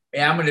going,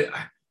 hey,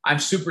 I'm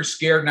super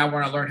scared and I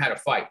want to learn how to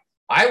fight.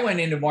 I went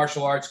into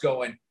martial arts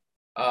going,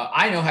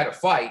 I know how to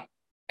fight,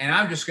 and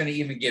I'm just going to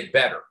even get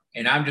better.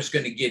 And I'm just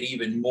going to get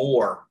even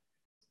more,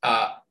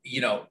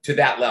 to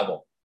that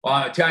level. Well,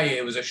 I'm going to tell you,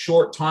 it was a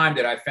short time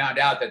that I found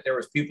out that there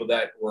was people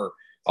that were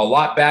a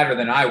lot better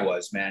than I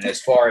was, man, as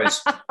far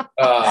as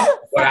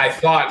what I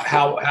thought,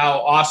 how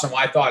awesome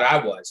I thought I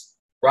was,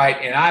 right?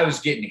 And I was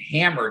getting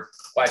hammered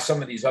by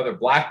some of these other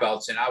black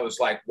belts. And I was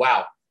like,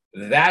 wow,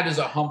 that is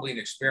a humbling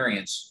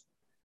experience.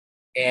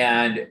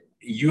 And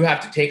you have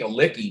to take a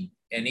licking,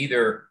 and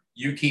either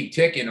you keep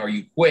ticking or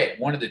you quit.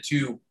 One of the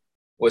two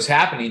was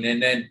happening.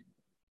 And then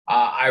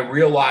I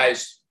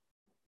realized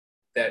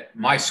that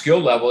my skill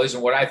level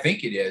isn't what I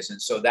think it is.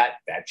 And so that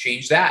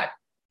changed that.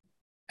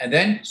 And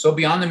then, so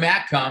Beyond the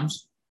Mat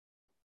comes,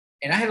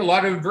 and I had a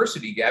lot of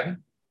adversity,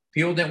 Gavin.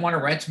 People didn't want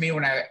to rent to me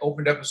when I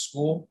opened up a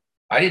school.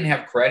 I didn't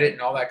have credit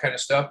and all that kind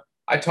of stuff.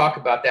 I talk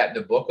about that in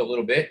the book a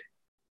little bit.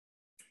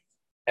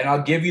 And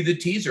I'll give you the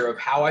teaser of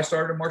how I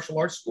started a martial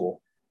arts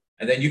school.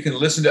 And then you can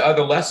listen to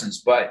other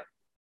lessons. But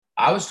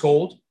I was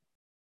told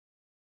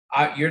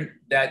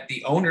that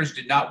the owners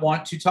did not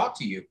want to talk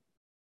to you,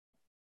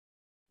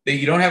 that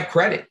you don't have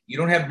credit, you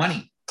don't have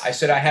money. I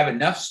said, I have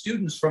enough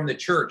students from the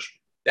church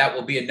that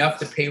will be enough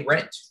to pay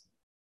rent.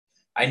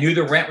 I knew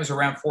the rent was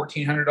around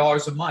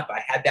 $1,400 a month.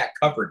 I had that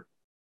covered.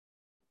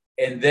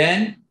 And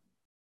then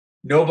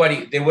they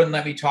wouldn't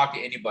let me talk to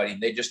anybody.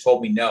 They just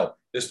told me no.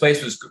 This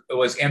place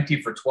was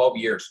empty for 12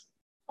 years.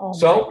 Oh,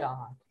 so my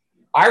God.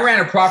 I ran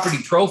a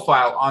property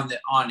profile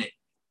on it.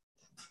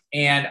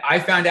 And I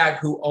found out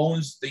who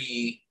owns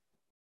the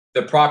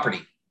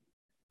property.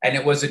 And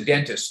it was a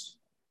dentist.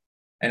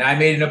 And I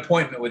made an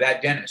appointment with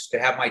that dentist to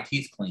have my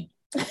teeth cleaned.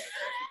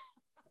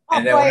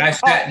 And then when I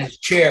sat in his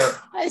chair,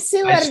 I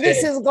see where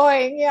this is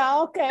going.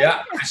 Yeah, okay.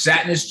 Yeah, I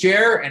sat in his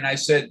chair and I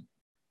said,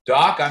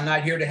 Doc, I'm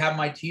not here to have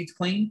my teeth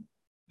cleaned.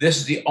 This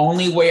is the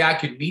only way I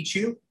could meet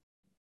you.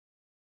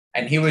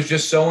 And he was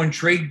just so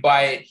intrigued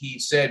by it. He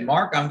said,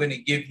 Mark, I'm going to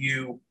give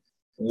you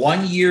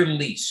 1 year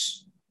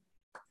lease.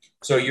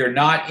 So you're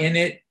not in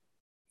it,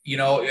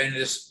 in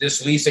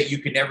this lease that you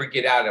can never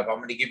get out of. I'm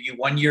going to give you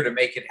 1 year to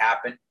make it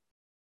happen.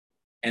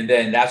 And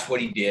then that's what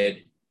he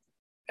did.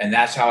 And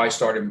that's how I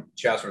started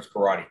Chatsworth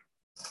Karate,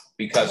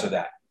 because of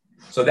that.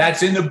 So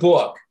that's in the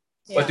book.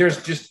 Yeah. But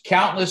there's just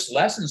countless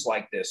lessons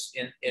like this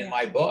in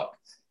my book.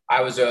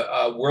 I was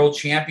a world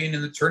champion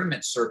in the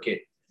tournament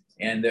circuit.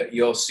 And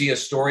you'll see a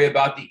story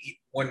about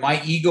when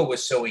my ego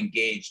was so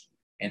engaged,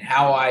 and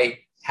how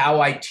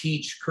I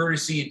teach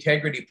courtesy,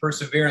 integrity,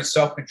 perseverance,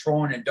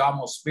 self-control, and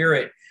indomitable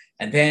spirit.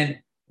 And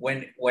then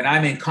when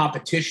I'm in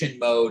competition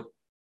mode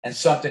and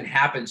something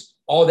happens,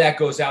 all that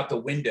goes out the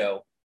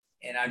window.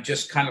 And I'm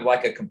just kind of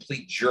like a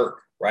complete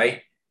jerk,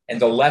 right? And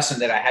the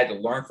lesson that I had to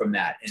learn from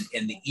that,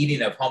 and the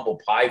eating of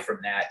humble pie from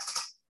that,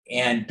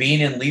 and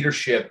being in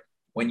leadership,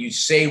 when you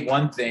say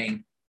one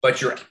thing,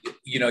 but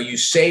you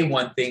say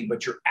one thing,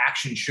 but your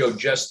actions show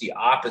just the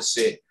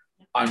opposite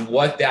on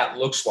what that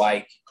looks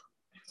like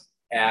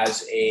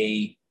as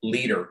a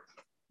leader.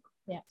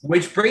 Yeah.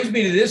 Which brings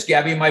me to this,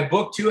 Gabby, in my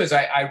book too, as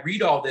I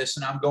read all this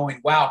and I'm going,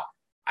 wow,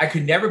 I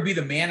could never be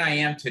the man I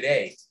am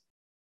today,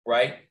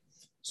 right?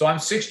 So I'm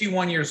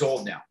 61 years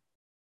old now,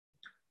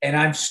 and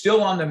I'm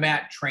still on the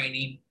mat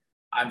training.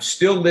 I'm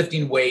still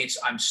lifting weights.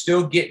 I'm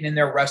still getting in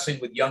there wrestling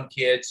with young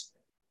kids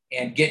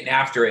and getting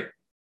after it,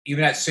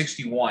 even at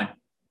 61.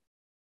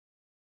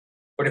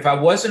 But if I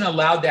wasn't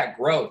allowed that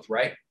growth,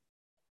 right?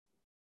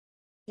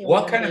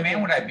 What kind of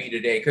man would I be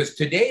today? Because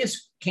today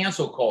is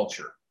cancel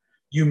culture.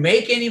 You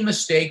make any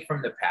mistake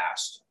from the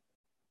past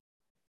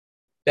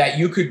that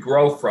you could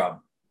grow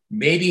from,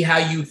 maybe how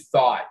you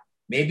thought,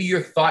 maybe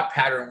your thought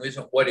pattern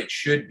isn't what it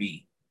should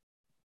be.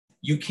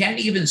 You can't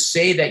even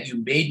say that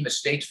you made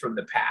mistakes from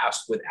the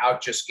past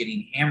without just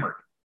getting hammered.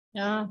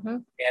 Uh-huh.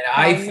 And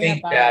I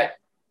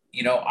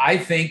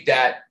think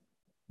that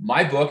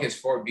my book is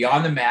for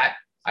Beyond the Mat.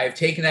 I have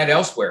taken that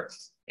elsewhere.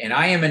 And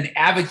I am an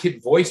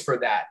advocate voice for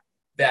that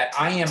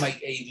I am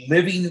a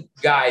living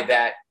guy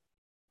that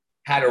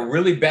had a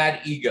really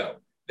bad ego,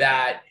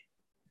 that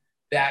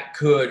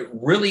could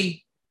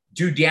really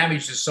do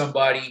damage to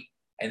somebody.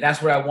 And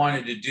that's what I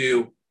wanted to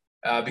do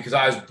because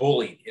I was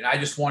bullied. And I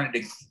just wanted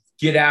to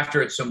get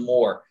after it some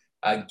more.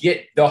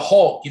 Get the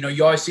Hulk.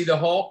 You always see the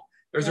Hulk.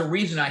 There's a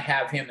reason I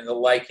have him and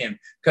like him,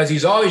 because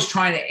he's always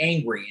trying to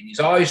angry and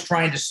he's always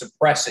trying to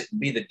suppress it and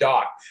be the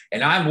doc.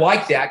 And I'm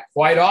like that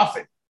quite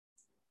often,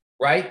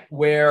 right?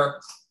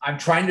 Where I'm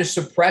trying to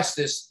suppress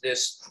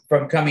this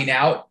from coming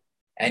out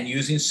and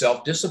using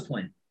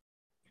self-discipline.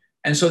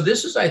 And so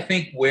this is, I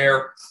think,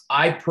 where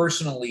I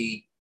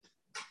personally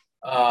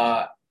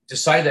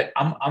decided that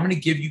I'm going to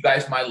give you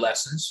guys my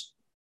lessons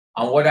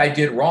on what I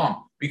did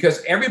wrong,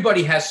 because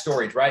everybody has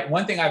stories, right?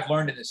 One thing I've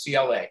learned in the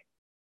CLA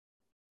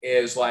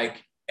is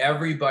like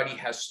everybody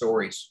has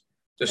stories.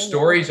 The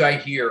stories I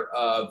hear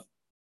of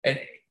and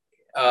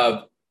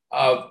of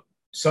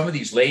some of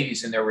these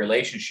ladies in their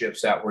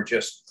relationships that were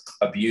just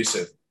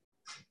abusive,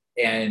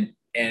 and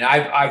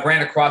I've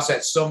ran across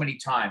that so many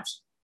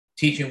times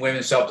teaching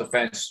women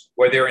self-defense,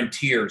 where they're in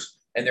tears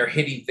and they're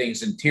hitting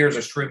things and tears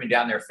are streaming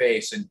down their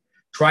face and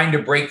trying to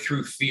break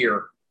through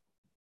fear.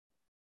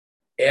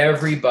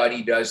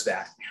 Everybody does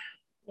that.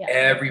 Yeah.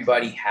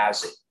 Everybody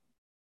has it.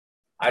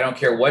 I don't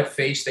care what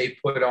face they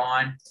put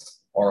on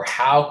or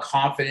how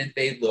confident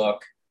they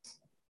look.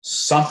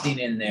 Something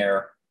in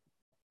there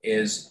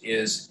is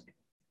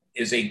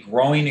a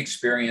growing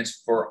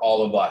experience for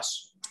all of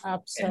us.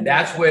 Absolutely. And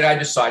that's what I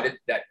decided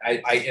that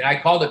I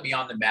called it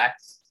Beyond the Mat,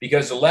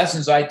 because the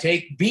lessons I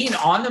take being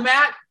on the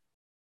mat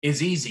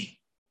is easy,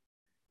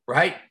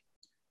 right?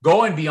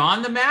 Going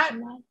beyond the mat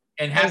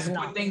and having to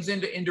put things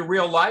into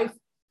real life.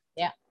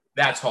 Yeah.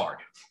 That's hard.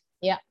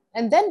 Yeah.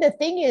 And then the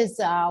thing is,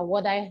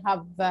 what I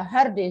have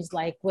heard is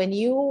like when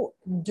you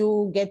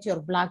do get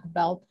your black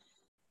belt,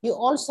 you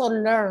also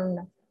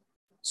learn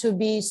to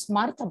be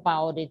smart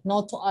about it,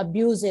 not to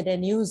abuse it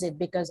and use it.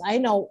 Because I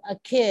know a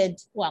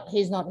kid, well,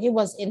 he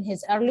was in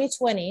his early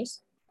 20s,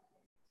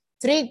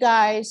 3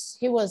 guys,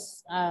 he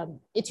was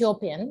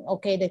Ethiopian,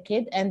 okay, the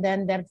kid. And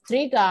then there are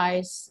 3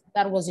 guys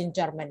that was in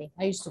Germany.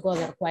 I used to go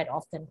there quite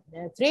often.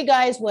 The 3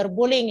 guys were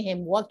bullying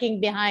him,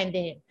 walking behind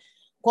him,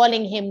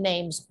 calling him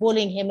names,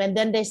 bullying him. And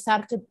then they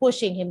started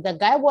pushing him. The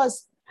guy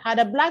had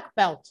a black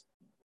belt.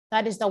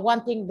 That is the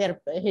one thing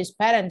that his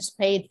parents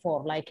paid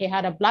for. Like he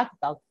had a black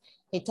belt.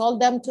 He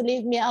told them to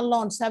leave me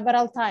alone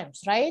several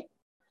times, right?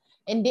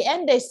 In the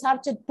end, they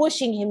started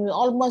pushing him. He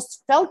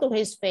almost fell to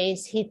his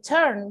face. He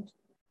turned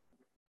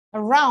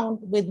around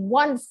with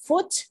 1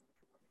 foot.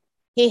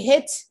 He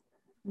hit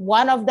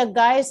one of the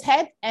guy's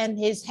head and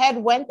his head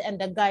went and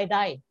the guy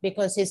died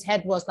because his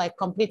head was like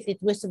completely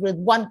twisted with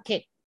 1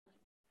 kick.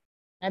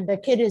 And the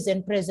kid is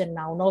in prison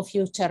now, no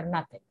future,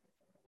 nothing.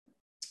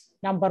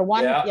 Number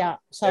 1, yeah.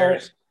 So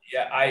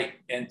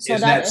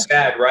isn't that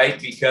sad, right?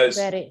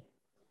 Because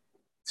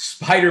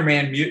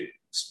Spider-Man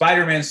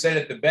said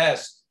it the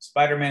best.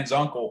 Spider-Man's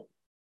uncle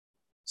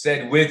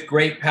said, with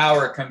great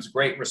power comes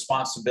great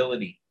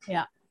responsibility.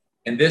 Yeah.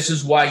 And this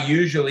is why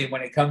usually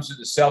when it comes to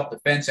the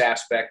self-defense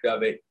aspect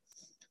of it,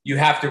 you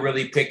have to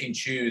really pick and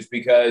choose,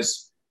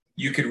 because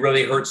you could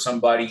really hurt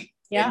somebody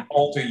and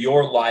alter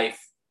your life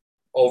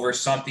over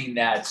something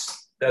that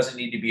doesn't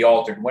need to be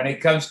altered.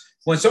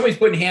 When somebody's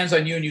putting hands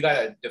on you and you got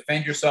to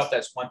defend yourself,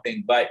 that's one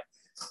thing. But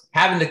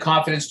having the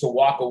confidence to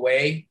walk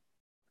away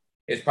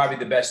is probably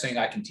the best thing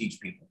I can teach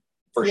people.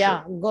 For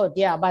sure. Good.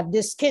 Yeah. But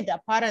this kid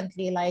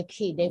apparently, like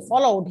they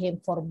followed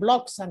him for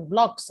blocks and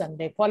blocks and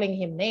they're calling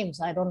him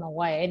names. I don't know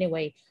why.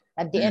 Anyway,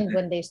 at the end,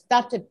 when they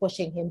started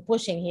pushing him,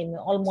 he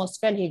almost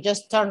fell. He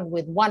just turned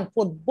with 1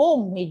 foot,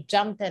 boom, he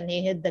jumped and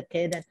he hit the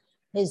kid and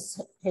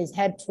his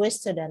head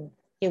twisted and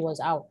he was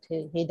out.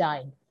 He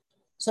died.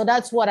 So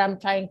that's what I'm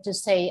trying to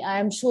say.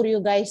 I'm sure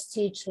you guys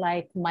teach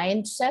like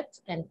mindset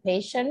and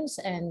patience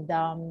and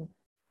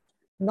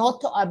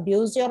not to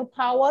abuse your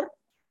power,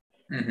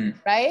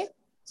 right?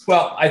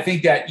 Well, I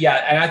think that,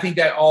 and I think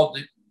that all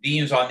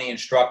leans on the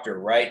instructor,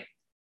 right?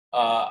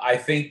 I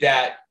think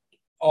that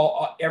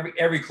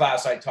every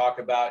class I talk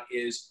about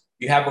is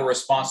you have a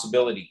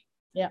responsibility.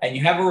 Yeah. And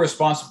you have a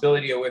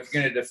responsibility of, if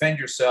you're going to defend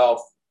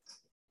yourself,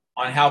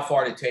 on how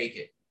far to take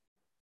it.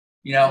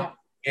 You know,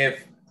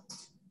 if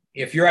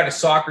you're at a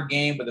soccer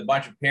game with a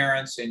bunch of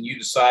parents and you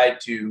decide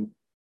to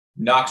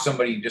knock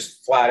somebody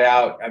just flat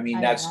out, I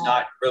mean, that's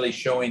not really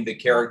showing the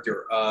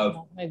character of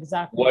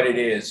what it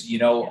is. You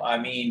know, I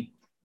mean,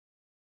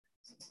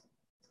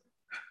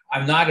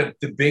 I'm not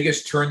the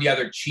biggest turn the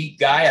other cheek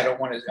guy. I don't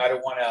want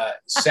to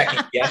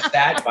second guess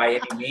that by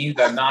any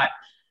means. I'm not.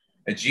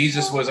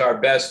 Jesus was our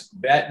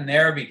best bet in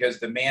there, because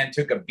the man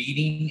took a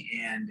beating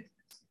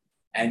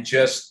and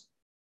just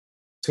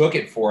took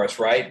it for us,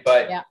 right?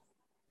 But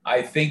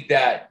I think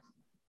that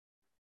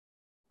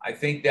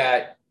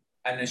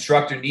an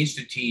instructor needs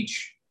to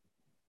teach.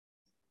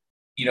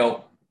 You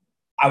know,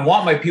 I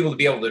want my people to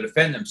be able to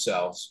defend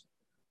themselves,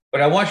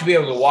 but I want you to be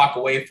able to walk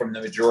away from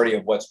the majority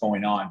of what's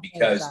going on,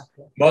 because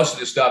most of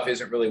the stuff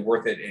isn't really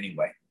worth it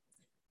anyway.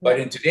 But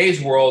in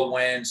today's world,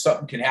 when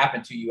something can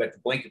happen to you at the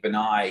blink of an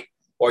eye,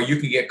 or you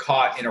can get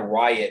caught in a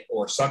riot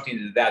or something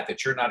to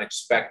that you're not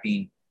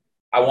expecting,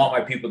 I want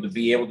my people to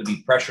be able to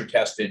be pressure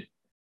tested,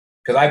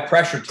 because I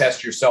pressure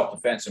test your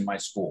self-defense in my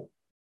school.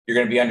 You're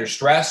going to be under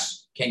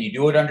stress. Can you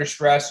do it under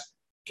stress?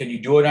 Can you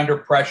do it under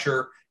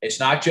pressure? It's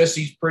not just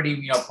these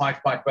pretty, punch,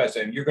 press.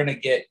 You're going to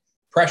get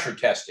pressure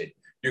tested.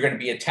 You're going to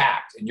be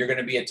attacked, and you're going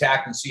to be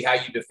attacked and see how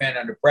you defend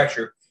under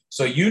pressure.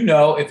 So,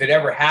 if it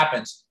ever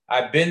happens,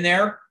 I've been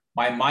there,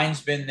 my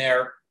mind's been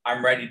there,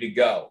 I'm ready to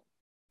go.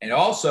 And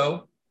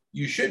also,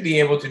 you should be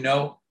able to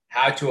know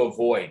how to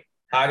avoid.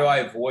 How do I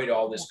avoid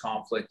all this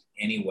conflict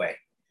anyway?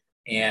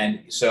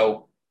 And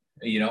so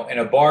You know, and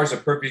a bar is a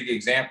perfect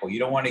example. You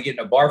don't want to get in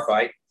a bar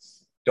fight.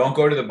 Don't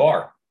go to the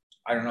bar.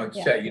 I don't know what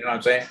to say. You know what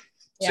I'm saying?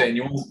 Yeah. Saying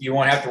you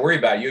won't have to worry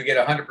about it. You'll get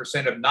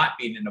 100% of not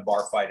being in a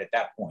bar fight at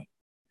that point.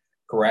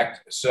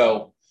 Correct.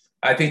 So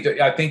I think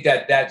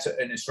that that's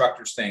an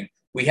instructor's thing.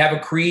 We have a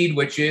creed,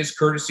 which is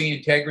courtesy,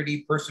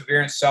 integrity,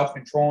 perseverance,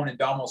 self-control, and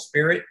indomitable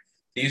spirit.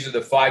 These are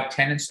the 5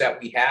 tenets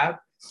that we have.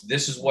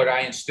 This is what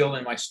I instill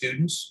in my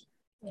students.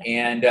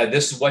 And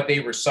this is what they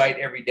recite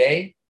every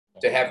day: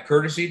 to have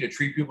courtesy, to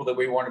treat people the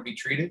way we want to be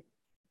treated.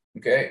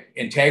 Okay.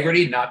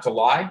 Integrity, not to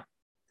lie.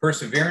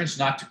 Perseverance,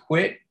 not to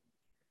quit.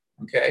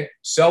 Okay.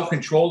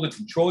 Self-control, to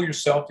control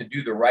yourself, to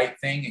do the right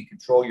thing and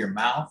control your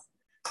mouth.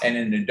 And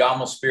an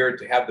indomitable spirit,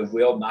 to have the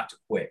will not to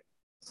quit.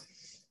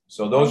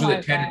 So those are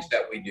the tenets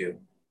that we do.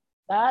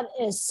 That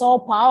is so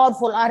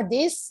powerful. Are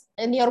these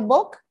in your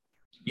book?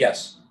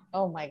 Yes.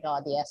 Oh my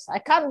God, yes. I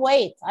can't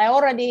wait. I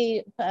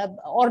already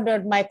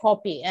ordered my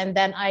copy, and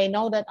then I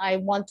know that I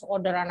want to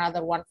order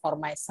another one for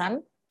my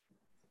son.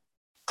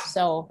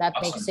 So that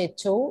makes it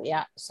 2.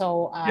 Yeah.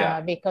 So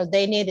because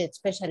they need it,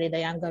 especially the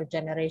younger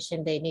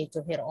generation, they need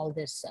to hear all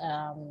this,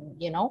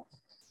 you know.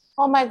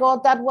 Oh my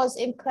God, that was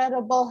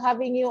incredible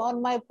having you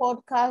on my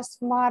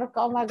podcast, Mark.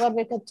 Oh my God,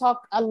 we could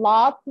talk a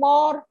lot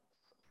more.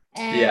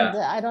 And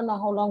I don't know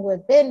how long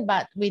we've been,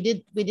 but we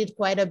did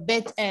quite a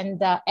bit.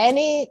 And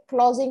any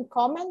closing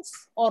comments?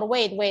 Or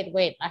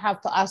wait, I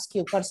have to ask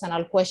you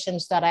personal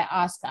questions that I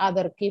asked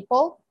other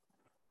people.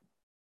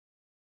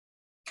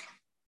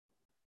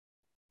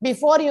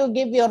 Before you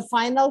give your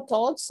final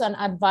thoughts and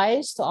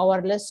advice to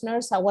our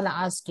listeners, I want to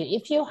ask you,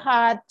 if you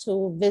had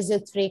to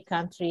visit 3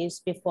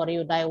 countries before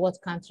you die, what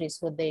countries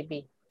would they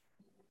be?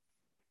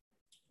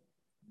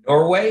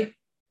 Norway,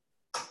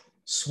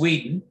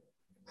 Sweden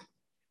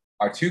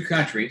are 2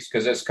 countries,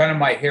 because that's kind of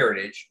my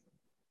heritage.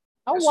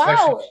 Oh,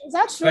 wow. Is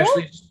that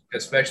true?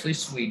 Especially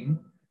Sweden.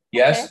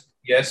 Yes. Okay.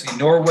 Yes. In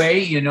Norway,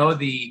 you know,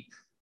 the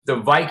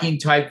Viking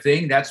type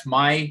thing, that's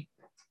my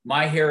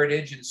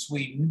heritage in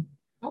Sweden.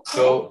 Okay.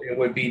 So it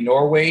would be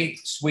Norway,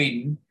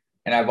 Sweden,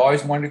 and I've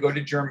always wanted to go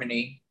to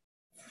Germany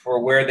for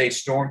where they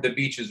stormed the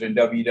beaches in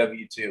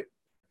WW2,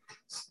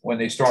 when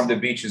they stormed the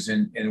beaches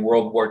in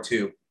World War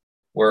II,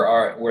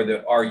 where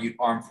the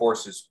armed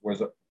forces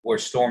were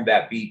stormed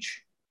that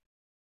beach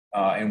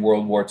in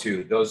World War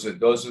II.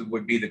 Those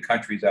would be the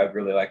countries I'd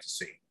really like to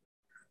see.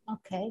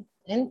 Okay,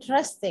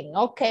 interesting.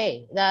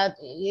 Okay, that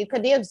you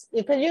could use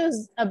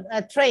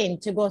a train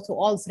to go to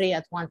all 3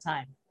 at one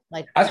time.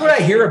 Like, that's what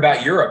I hear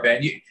about Europe.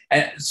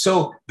 And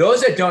so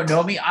those that don't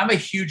know me, I'm a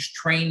huge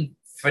train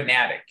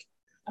fanatic.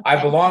 Okay. I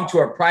belong to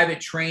a private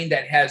train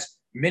that has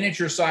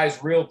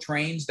miniature-sized real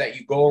trains that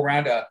you go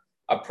around a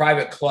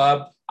private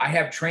club. I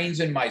have trains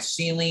in my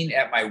ceiling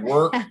at my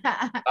work.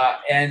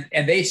 And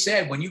they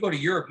said, when you go to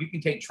Europe, you can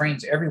take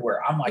trains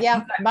everywhere. I'm like,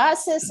 yeah,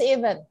 buses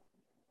even.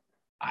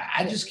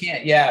 I just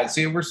can't. Yeah,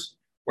 see,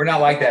 we're not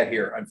like that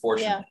here,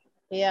 unfortunately.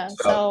 Yeah.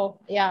 So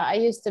I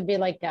used to be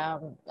like,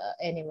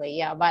 anyway,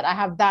 yeah, but I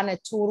have done a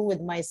tour with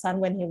my son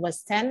when he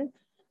was 10.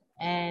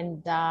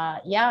 And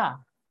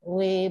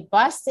we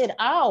busted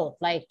out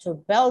like to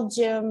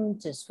Belgium,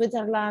 to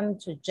Switzerland,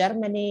 to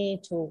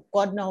Germany, to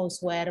God knows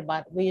where,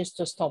 but we used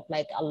to stop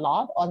like a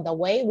lot on the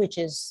way, which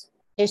is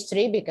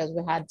history, because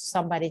we had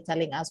somebody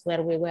telling us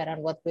where we were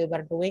and what we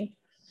were doing.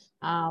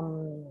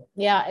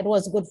 It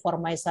was good for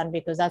my son,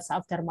 because that's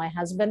after my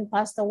husband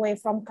passed away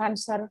from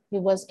cancer. He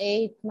was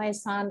 8, my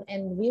son,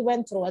 and we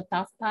went through a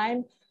tough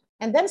time.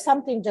 And then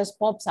something just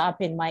pops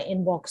up in my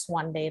inbox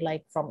one day,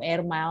 like from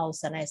Air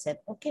Miles. And I said,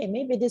 okay,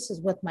 maybe this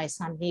is what my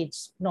son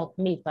needs. Not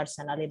me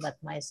personally, but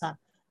my son.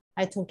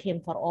 I took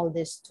him for all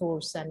these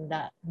tours, and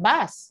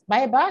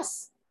by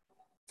bus.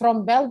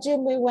 From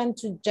Belgium, we went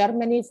to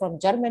Germany. From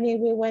Germany,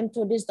 we went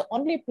to the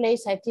only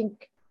place I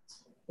think,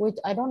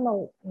 I don't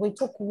know, we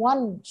took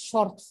one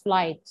short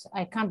flight.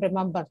 I can't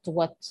remember to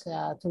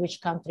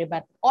which country,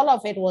 but all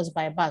of it was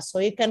by bus. So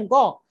you can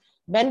go.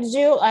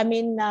 Belgium,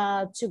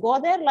 to go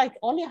there, like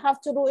all you have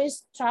to do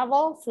is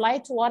fly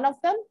to one of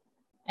them,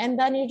 and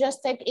then you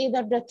just take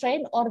either the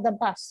train or the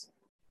bus.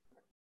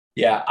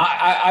 Yeah,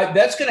 I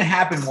that's going to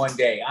happen one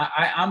day.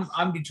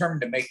 I'm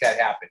determined to make that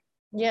happen.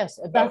 Yes,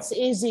 that's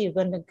easy. You're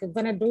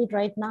gonna do it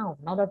right now.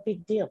 Not a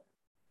big deal.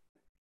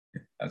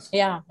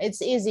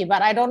 It's easy,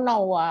 but I don't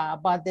know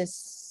about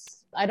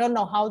this. I don't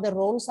know how the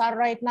rules are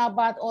right now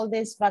about all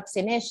this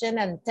vaccination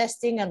and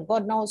testing and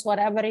God knows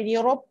whatever in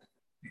Europe.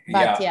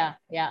 But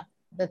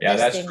the testing,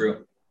 that's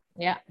true.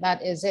 Yeah,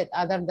 that is it.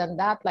 Other than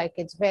that, like,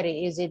 it's very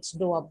easy. It's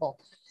doable.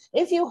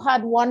 If you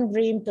had one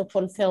dream to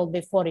fulfill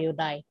before you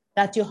die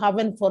that you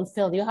haven't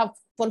fulfilled, you have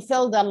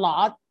fulfilled a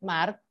lot,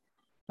 Mark.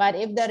 But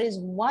if there is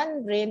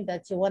one dream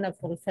that you want to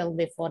fulfill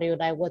before you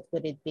die, what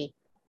would it be?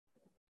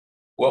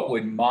 What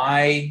would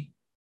my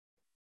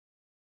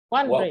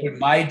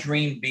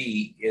dream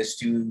be is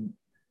to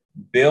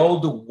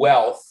build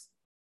wealth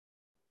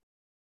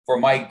for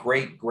my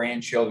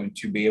great-grandchildren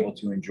to be able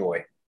to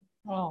enjoy.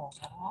 Oh,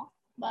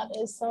 that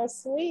is so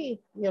sweet.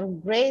 Your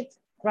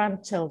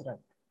great-grandchildren.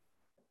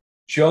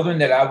 Children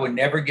that I would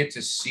never get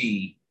to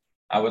see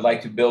I would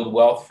like to build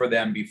wealth for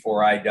them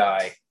before I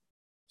die,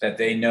 that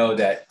they know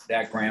that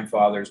that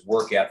grandfather's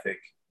work ethic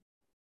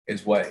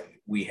is what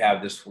we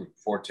have this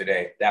for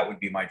today. That would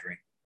be my dream.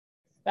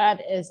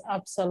 That is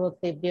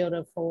absolutely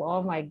beautiful.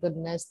 Oh my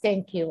goodness.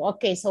 Thank you.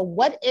 Okay, so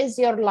what is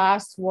your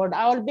last word?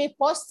 I will be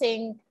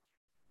posting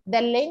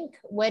the link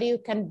where you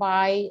can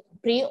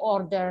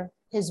pre-order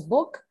his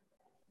book,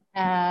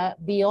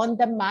 Beyond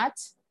the Mat.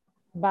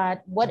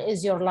 But what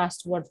is your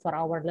last word for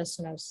our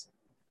listeners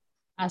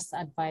as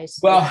advice?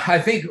 Well, I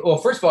think, well,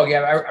 first of all,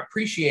 Gab, I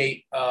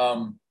appreciate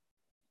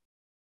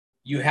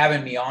you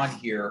having me on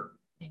here.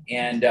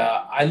 And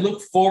I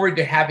look forward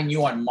to having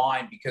you on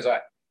mine, because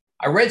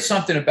I read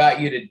something about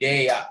you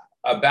today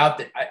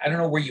about I don't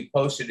know where you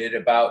posted it,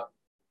 about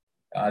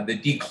the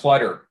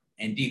declutter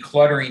and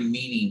decluttering,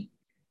 meaning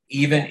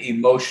even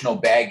emotional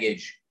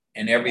baggage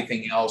and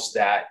everything else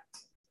that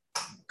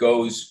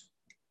goes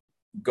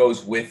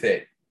with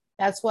it.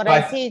 That's what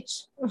I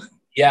teach.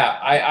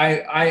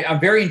 Yeah, I'm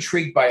very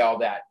intrigued by all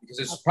that, because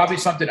it's probably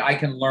something I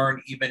can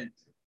learn even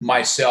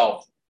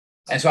myself.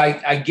 And so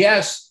I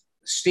guess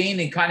staying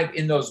in kind of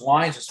in those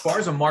lines, as far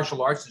as a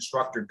martial arts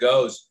instructor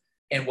goes,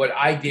 and what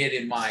I did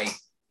in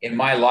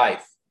my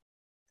life,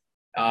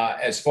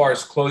 as far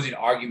as closing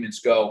arguments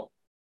go,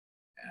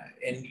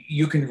 and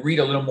you can read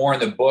a little more in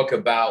the book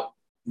about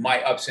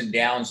my ups and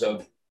downs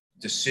of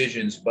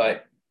decisions,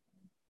 but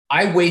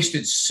I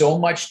wasted so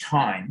much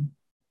time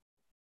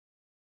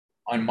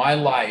on my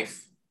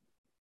life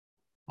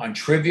on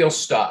trivial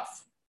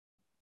stuff,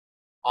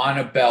 on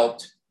a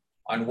belt,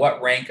 on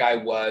what rank I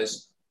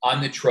was,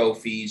 on the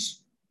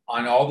trophies,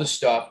 on all the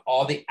stuff,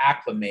 all the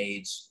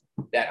acclimates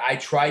that I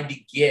tried to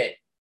get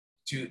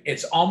to.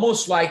 It's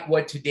almost like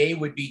what today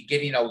would be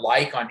getting a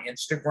like on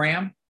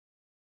Instagram,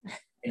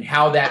 and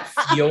how that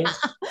feels,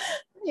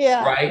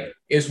 yeah, right,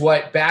 is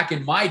what back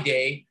in my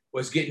day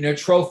was getting a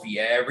trophy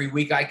every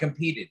week I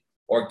competed,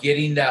 or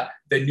getting the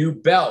new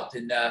belt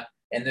and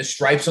the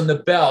stripes on the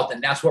belt,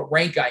 and that's what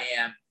rank I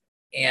am.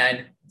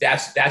 And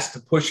that's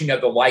the pushing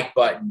of the like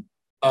button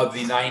of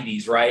the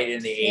 90s, right?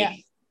 In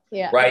the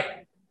 80s, right?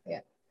 Yeah.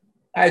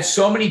 I had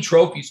so many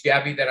trophies,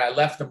 Gabby, that I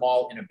left them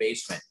all in a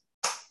basement.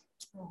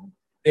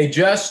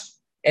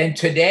 And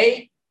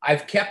today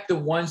I've kept the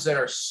ones that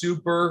are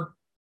super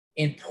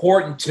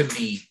important to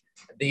me.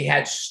 They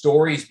had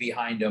stories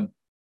behind them.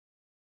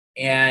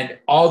 And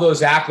all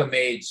those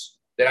acclimates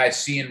that I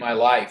see in my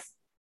life,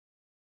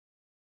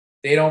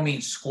 they don't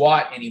mean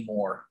squat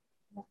anymore.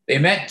 They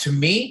meant to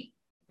me,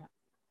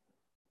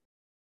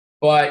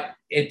 but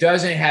it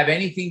doesn't have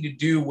anything to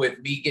do with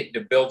me getting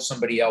to build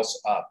somebody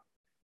else up.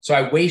 So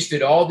I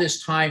wasted all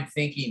this time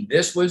thinking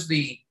this was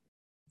the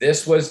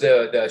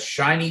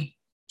shiny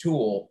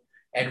tool.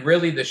 And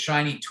really the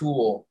shiny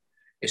tool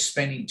is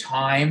spending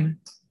time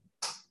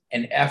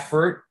and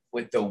effort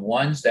with the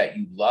ones that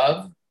you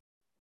love,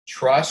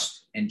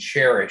 trust, and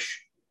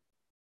cherish.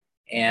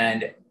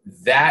 And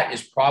that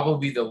is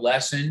probably the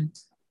lesson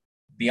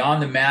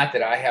beyond the mat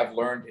that I have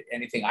learned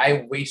anything.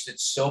 I wasted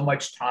so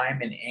much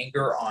time and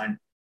anger on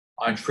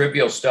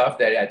trivial stuff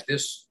that at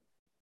this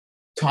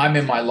time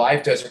in my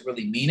life doesn't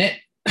really mean it.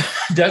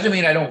 Doesn't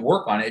mean I don't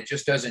work on it. It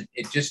just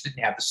didn't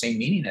have the same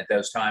meaning at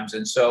those times.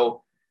 And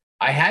so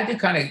you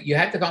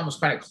had to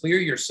almost kind of clear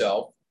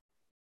yourself.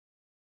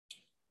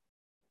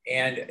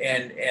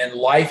 And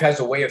life has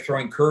a way of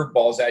throwing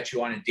curveballs at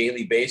you on a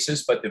daily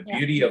basis. But the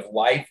beauty of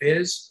life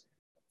is,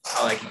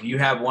 like, if you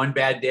have one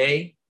bad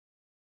day,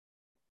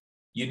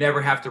 you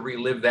never have to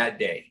relive that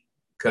day,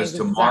 because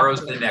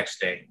tomorrow's the next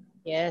day.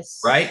 Yes.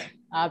 Right?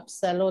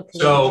 Absolutely.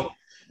 So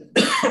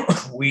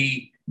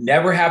we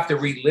never have to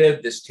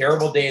relive this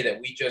terrible day that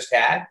we just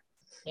had.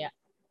 Yeah.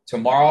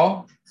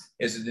 Tomorrow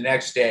is the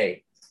next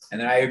day. And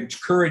then I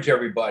encourage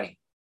everybody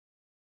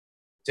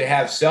to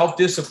have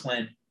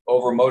self-discipline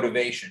over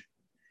motivation.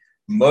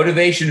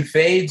 Motivation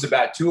fades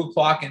about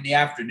 2:00 in the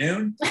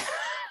afternoon.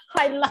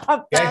 I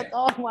love that.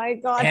 Oh my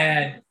God.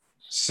 And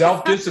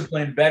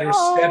self-discipline better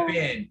step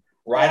in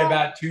right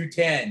about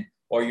 2:10,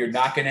 or you're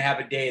not going to have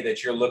a day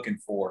that you're looking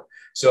for.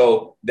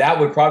 So that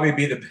would probably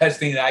be the best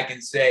thing that I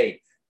can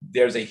say.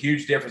 There's a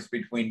huge difference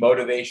between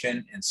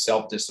motivation and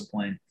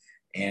self-discipline,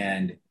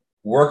 and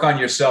work on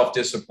your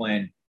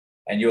self-discipline,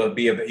 and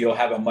you'll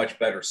have a much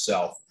better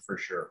self for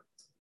sure.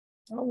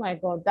 Oh my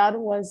God, that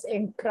was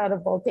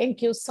incredible.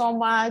 Thank you so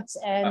much.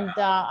 And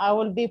I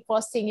will be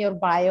posting your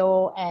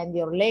bio and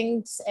your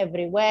links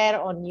everywhere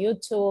on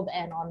YouTube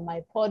and on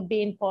my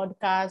Podbean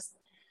podcast.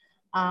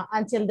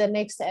 Until the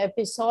next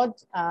episode,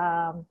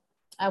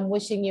 I'm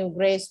wishing you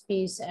grace,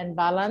 peace, and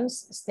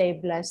balance. Stay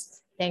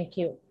blessed. Thank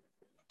you.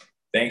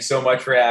 Thanks so much for having me.